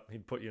 Yep.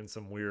 He'd put you in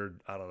some weird,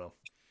 I don't know.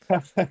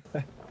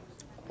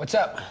 What's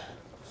up?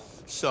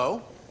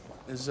 So,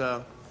 is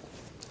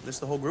this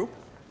the whole group?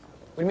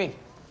 What do you mean?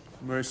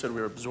 Murray said we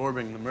were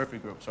absorbing the Murphy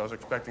group, so I was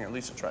expecting at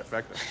least a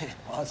trifecta.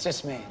 Well, it's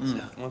just me. So.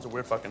 Well, that's a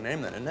weird fucking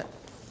name then, isn't it?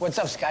 What's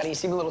up, Scotty? You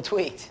seem a little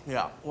tweaked.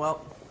 Yeah,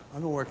 well,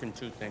 I've been working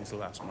 2 things the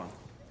last month,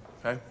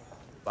 okay?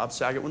 Bob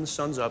Saget when the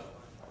sun's up,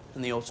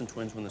 and the Olsen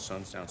twins when the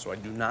sun's down, so I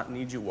do not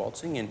need you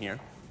waltzing in here,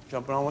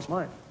 jumping on what's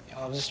mine.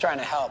 Well, I'm just trying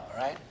to help, all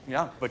right?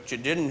 Yeah, but you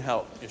didn't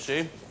help, you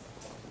see?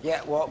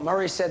 Yeah, well,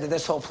 Murray said that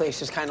this whole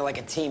place is kind of like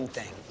a team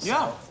thing. So.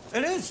 Yeah,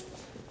 it is.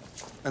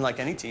 And like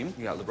any team,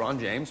 you got LeBron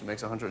James, who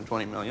makes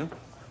 $120 million.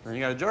 Then you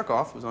got a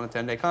jerk-off who's on a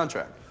 10-day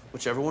contract.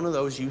 Whichever one of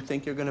those you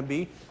think you're going to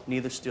be,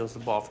 neither steals the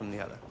ball from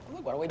the other.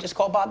 Look, why don't we just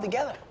call Bob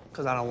together?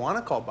 Because I don't want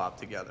to call Bob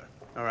together,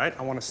 all right?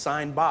 I want to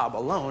sign Bob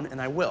alone,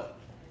 and I will.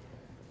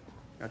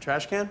 Now,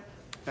 trash can?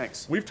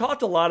 Thanks. We've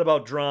talked a lot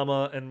about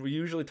drama, and we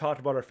usually talk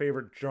about our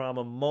favorite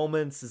drama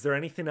moments. Is there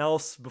anything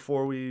else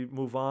before we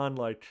move on?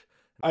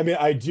 I mean,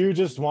 I do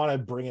just want to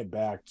bring it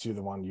back to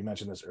the one, you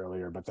mentioned this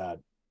earlier, but that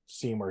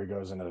scene where he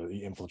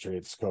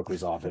infiltrates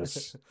Coakley's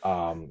office.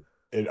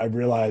 I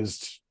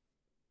realized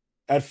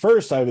at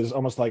first I was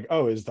almost like,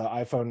 oh, is the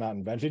iPhone not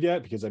invented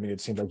yet? Because I mean, it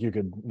seemed like you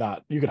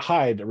could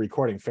hide a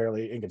recording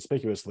fairly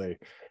inconspicuously.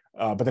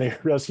 But then I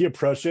realized he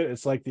approached it.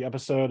 It's like the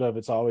episode of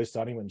It's Always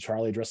Sunny when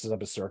Charlie dresses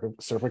up as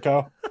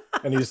Serpico,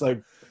 and he's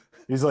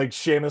like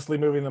shamelessly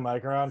moving the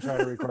mic around trying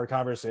to record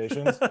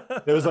conversations.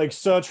 It was like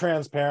so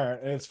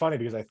transparent, and it's funny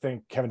because I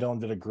think Kevin Dillon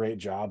did a great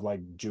job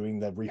like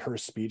doing the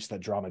rehearsed speech that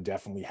drama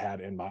definitely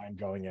had in mind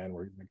going in,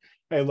 where like,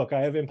 hey, look,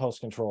 I have impulse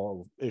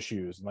control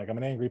issues, and like I'm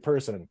an angry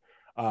person.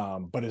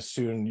 But as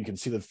soon you can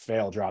see the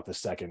veil drop the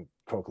second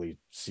Coakley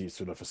sees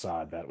through the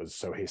facade that was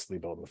so hastily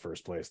built in the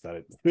first place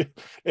that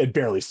it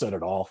barely stood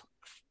at all.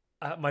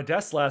 My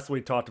desk last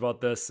week talked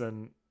about this,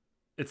 and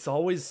it's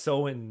always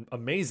so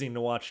amazing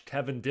to watch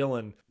Kevin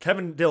Dillon,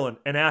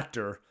 an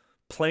actor,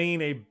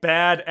 playing a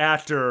bad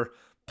actor,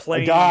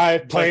 playing a guy,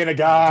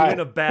 doing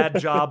a bad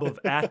job of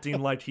acting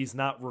like he's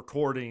not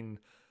recording.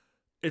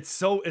 It's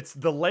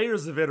the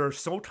layers of it are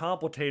so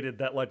complicated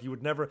that like you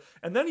would never,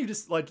 and then you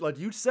just like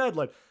you said,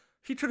 like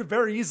he could have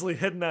very easily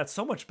hidden that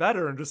so much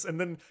better and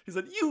then he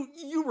said,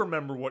 you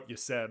remember what you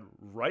said,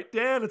 right,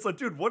 Dan? It's like,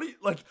 dude, what are you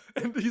like?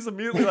 And he's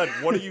immediately like,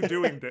 what are you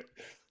doing, Dan?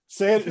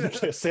 Say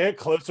it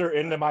closer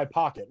into my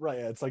pocket. Right.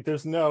 It's like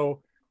there's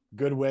no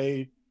good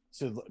way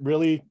to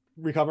really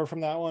recover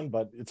from that one,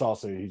 but it's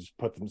also he's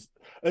put them,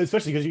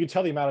 especially because you can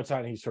tell the amount of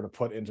time he sort of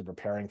put into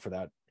preparing for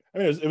that. I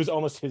mean, it was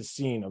almost his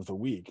scene of the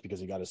week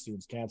because he got his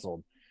scenes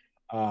canceled.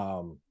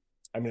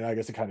 I mean, I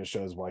guess it kind of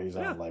shows why he's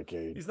on like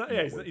a. He's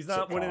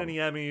not winning any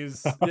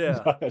Emmys.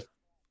 Yeah,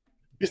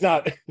 he's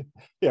not.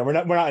 Yeah, we're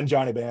not in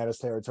Johnny Bananas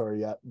territory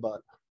yet,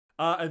 but.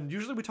 And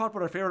usually we talk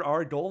about our favorite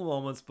Ari Gold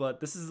moments, but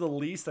this is the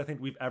least I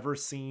think we've ever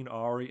seen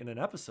Ari in an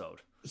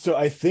episode. So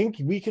I think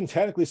we can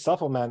technically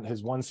supplement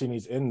his one scene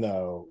he's in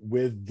though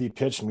with the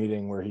pitch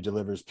meeting where he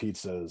delivers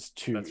pizzas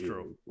to. That's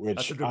true.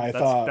 Which I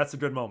thought that's a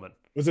good moment.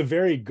 It was a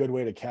very good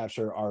way to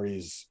capture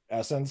Ari's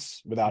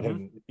essence without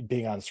him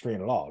being on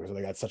screen at all. Because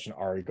like that's such an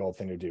Ari Gold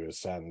thing to do is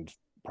send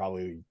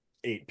probably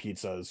 8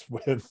 pizzas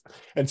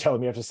and tell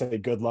him you have to say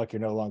good luck, you're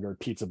no longer a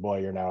pizza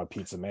boy, you're now a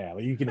pizza man.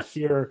 Like you can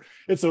hear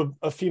it's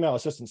a female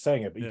assistant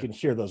saying it, but you can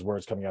hear those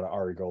words coming out of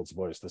Ari Gold's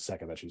voice the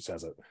second that she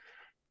says it.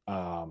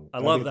 I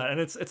love that, and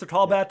it's a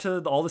callback to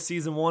all the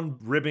season 1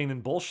 ribbing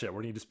and bullshit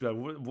where you just be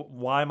like,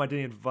 why am I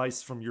getting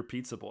advice from your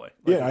pizza boy?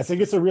 Like, I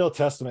think it's a real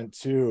testament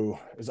to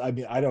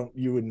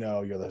you would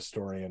know, you're the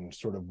historian,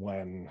 sort of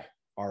when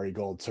Ari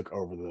Gold took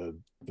over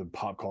the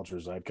pop culture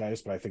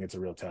zeitgeist, but I think it's a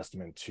real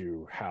testament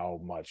to how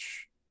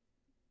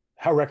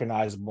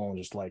recognizable and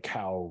just like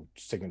how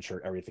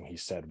signature everything he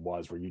said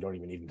was, where you don't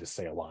even need to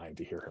say a line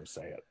to hear him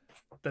say it.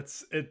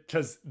 That's it,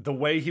 because the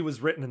way he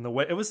was written and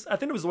I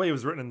think it was the way he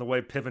was written and the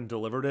way Piven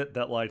delivered it,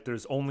 that like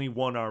there's only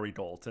one Ari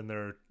Gold and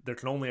there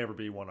can only ever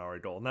be one Ari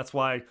Gold, and that's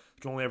why there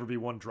can only ever be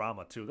one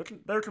drama too.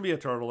 There can be a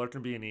turtle, there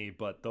can be an E,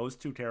 but those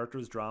two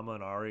characters, drama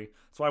and Ari,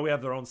 that's why we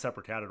have their own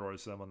separate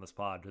categories for them on this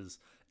pod, because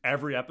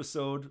every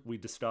episode we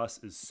discuss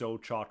is so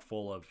chock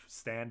full of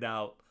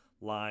standout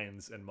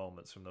lines and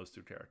moments from those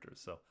two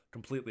characters. So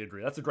completely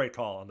agree. That's a great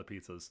call on the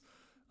pizzas.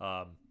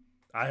 I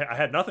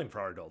had nothing for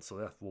our adults, so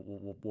yeah,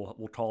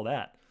 we'll call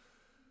that.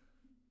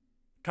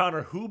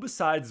 Connor, who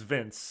besides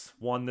Vince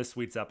won this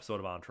week's episode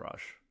of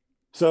Entourage?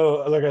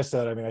 So, like I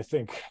said, I mean, I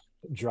think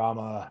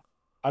drama.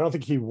 I don't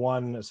think he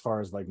won as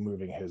far as like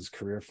moving his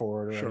career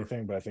forward or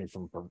anything, but I think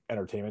from an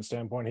entertainment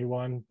standpoint, he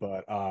won.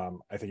 But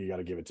I think you got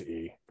to give it to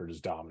E for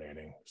just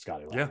dominating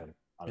Scotty Lavin.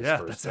 On his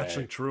first that's day.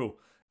 actually true.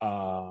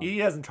 E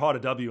hasn't caught a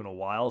W in a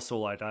while,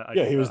 so like,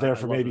 he was there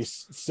for maybe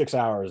 6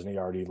 hours, and he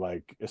already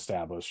like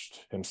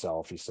established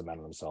himself. He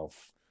cemented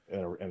himself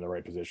in the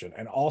right position,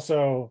 and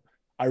also.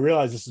 I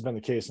realize this has been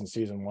the case in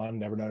season 1.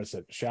 Never noticed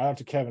it. Shout out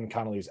to Kevin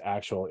Connolly's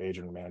actual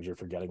agent and manager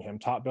for getting him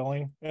top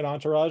billing in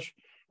Entourage,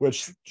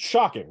 which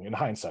shocking in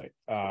hindsight,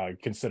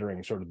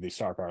 considering sort of the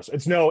star powers.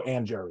 It's no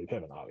and Jeremy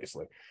Piven,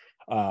 obviously.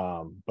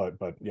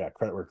 But yeah,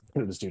 credit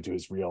is due to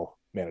his real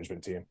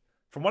management team.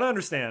 From what I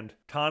understand,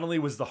 Connolly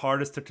was the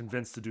hardest to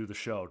convince to do the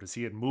show because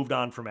he had moved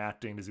on from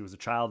acting because he was a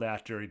child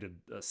actor. He did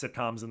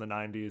sitcoms in the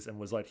 90s and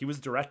was like, he was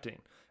directing.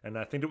 And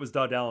I think it was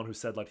Doug Allen who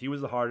said like he was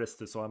the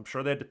hardest. So I'm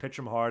sure they had to pitch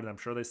him hard. And I'm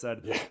sure they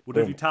said, would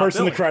it be top First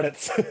billing? in the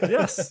credits.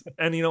 Yes.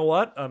 And you know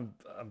what? I'm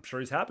sure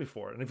he's happy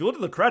for it. And if you look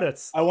at the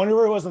credits. I wonder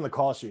where it was on the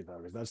call sheet though,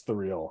 because that's the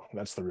real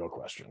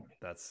question.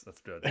 That's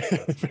good.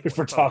 If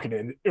we're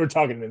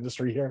talking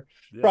industry here.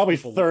 Yeah, probably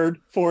third,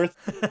 fourth.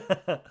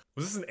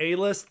 Was this an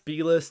A-list,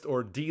 B-list,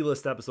 or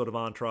D-list episode of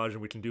Entourage,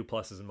 and we can do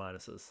pluses and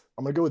minuses?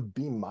 I'm gonna go with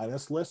B-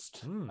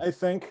 list, I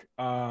think.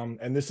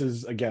 And this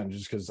is again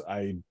just because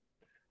I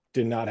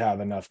did not have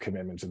enough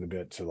commitment to the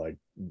bit to like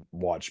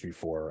watch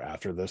before or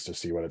after this to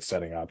see what it's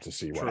setting up, to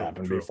see what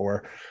happened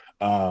before.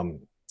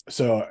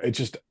 So it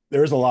just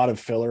there's a lot of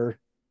filler.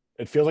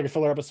 It feels like a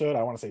filler episode.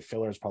 I want to say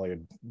filler is probably a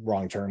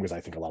wrong term because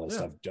I think a lot of the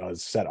stuff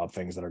does set up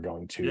things that are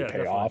going to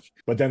pay off.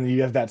 But then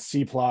you have that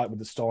C plot with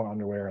the stolen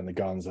underwear and the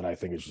guns that I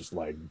think is just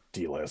like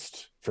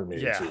D-list for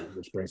me too,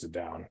 which brings it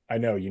down. I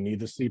know you need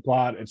the C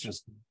plot. It's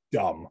just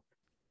dumb.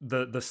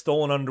 The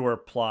stolen underwear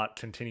plot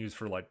continues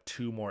for like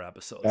 2 more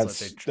episodes.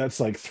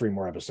 That's like 3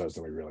 more episodes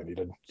than we really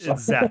needed. So.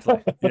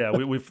 Exactly. Yeah,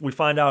 we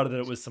find out that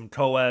it was some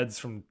co-eds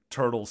from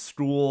Turtle's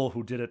school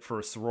who did it for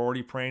a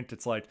sorority prank.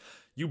 It's like,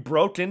 you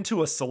broke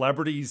into a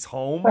celebrity's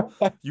home.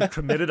 You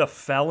committed a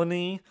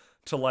felony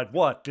to like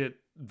what? Did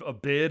a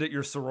bid at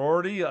your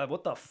sorority?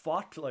 What the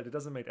fuck? Like it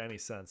doesn't make any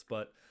sense.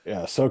 But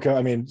yeah,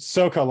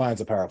 SoCo line's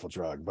a powerful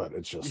drug, but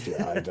it's just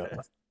I don't.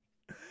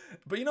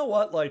 But you know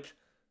what? Like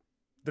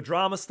the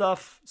drama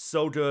stuff,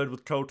 so good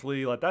with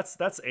Coakley. Like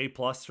that's A+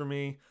 for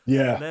me.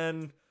 Yeah. And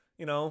then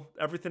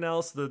everything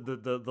else,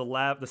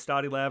 the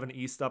Scotty Lav and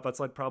E stuff,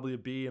 that's like probably a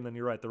B, and then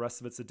you're right, the rest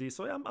of it's a D.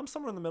 So yeah, I'm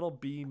somewhere in the middle,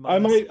 B-. I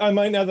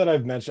might now that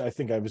I've mentioned, I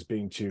think I was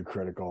being too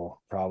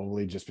critical,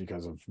 probably just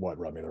because of what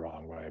rubbed me the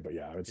wrong way. But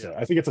yeah,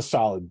 I think it's a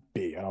solid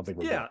B. I don't think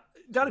we're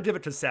got to give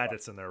it to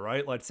Saget's in there,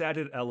 right? Like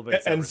Saget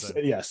elevates everything.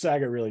 And yeah,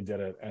 Saget really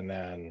did it. And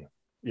then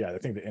I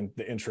think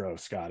the intro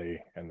of Scotty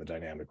and the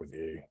dynamic with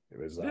E, it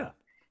was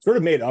sort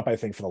of made up, I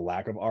think, for the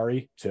lack of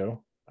Ari too.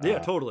 Yeah,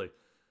 totally.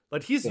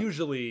 Like he's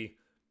usually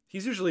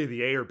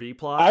the A or B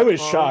plot. I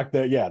was shocked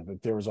that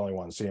there was only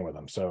one scene with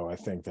him. So I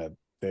think that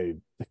they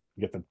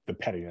get the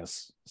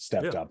pettiness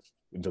stepped up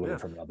and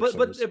delivered from another.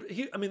 But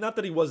not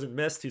that he wasn't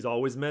missed. He's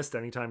always missed.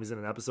 Anytime he's in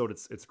an episode,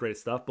 it's great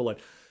stuff. But like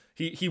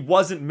he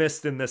wasn't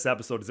missed in this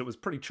episode because it was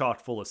pretty chock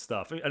full of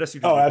stuff. I guess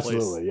you can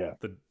replace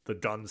the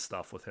done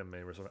stuff with him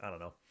maybe or something. I don't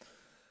know.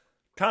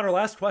 Connor,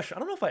 last question. I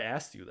don't know if I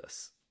asked you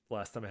this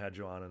last time I had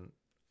you on, and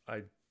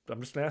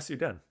I'm just gonna ask you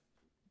again.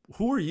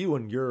 Who are you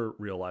in your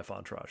real life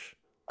Entourage?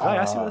 Did I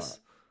ask you this?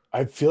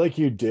 I feel like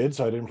you did,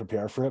 so I didn't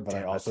prepare for it, but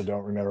I also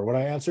don't remember what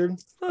I answered.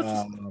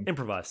 Just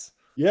improvise.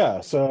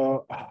 Yeah,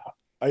 so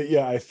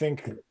I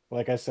think,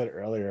 like I said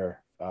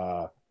earlier,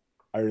 I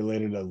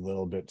related a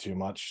little bit too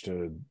much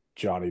to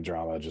Johnny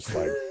Drama, just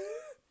like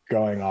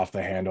going off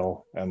the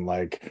handle and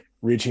like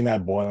reaching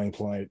that boiling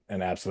point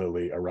and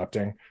absolutely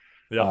erupting.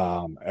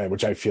 Yeah.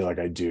 Which I feel like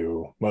I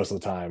do most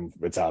of the time.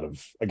 It's out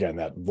of, again,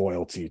 that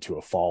loyalty to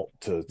a fault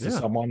to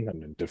someone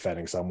and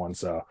defending someone.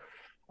 So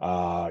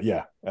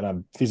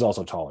and he's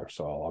also taller,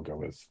 so I'll go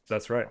with.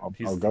 That's right.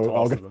 I'll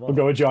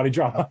go with Johnny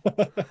Drama.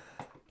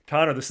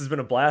 Connor, this has been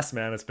a blast,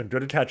 man. It's been good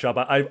to catch up.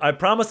 I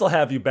promise I'll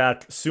have you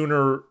back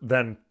sooner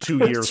than 2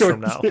 years from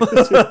now.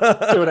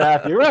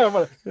 2.5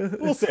 years.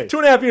 We'll see.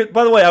 2.5 years.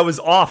 By the way, I was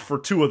off for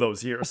 2 of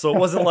those years, so it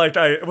wasn't like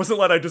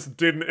I just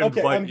didn't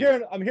invite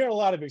you. I'm hearing a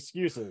lot of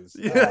excuses.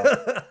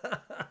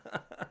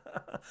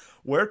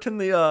 Where can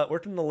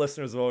the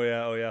listeners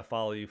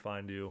follow you,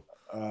 find you?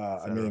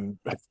 I mean,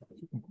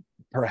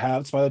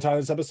 perhaps by the time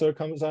this episode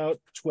comes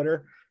out,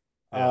 Twitter.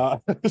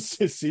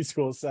 C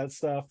School Set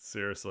stuff.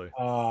 Seriously.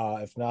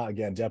 If not,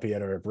 again, deputy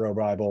editor at Bro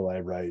Bible.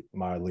 I write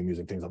mildly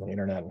amusing things on the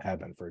internet and have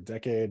been for a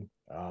decade.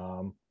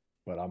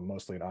 But I'm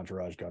mostly an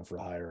Entourage gun for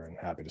hire and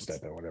happy to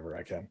step in whenever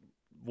I can.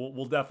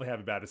 We'll definitely have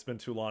you back. It's been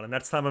too long. And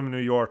next time I'm in New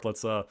York,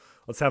 let's have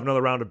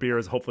another round of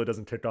beers. Hopefully it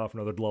doesn't kick off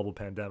another global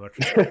pandemic.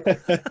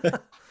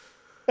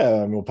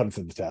 And we'll put it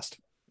to the test.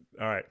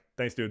 All right.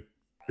 Thanks, dude.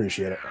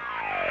 Appreciate it.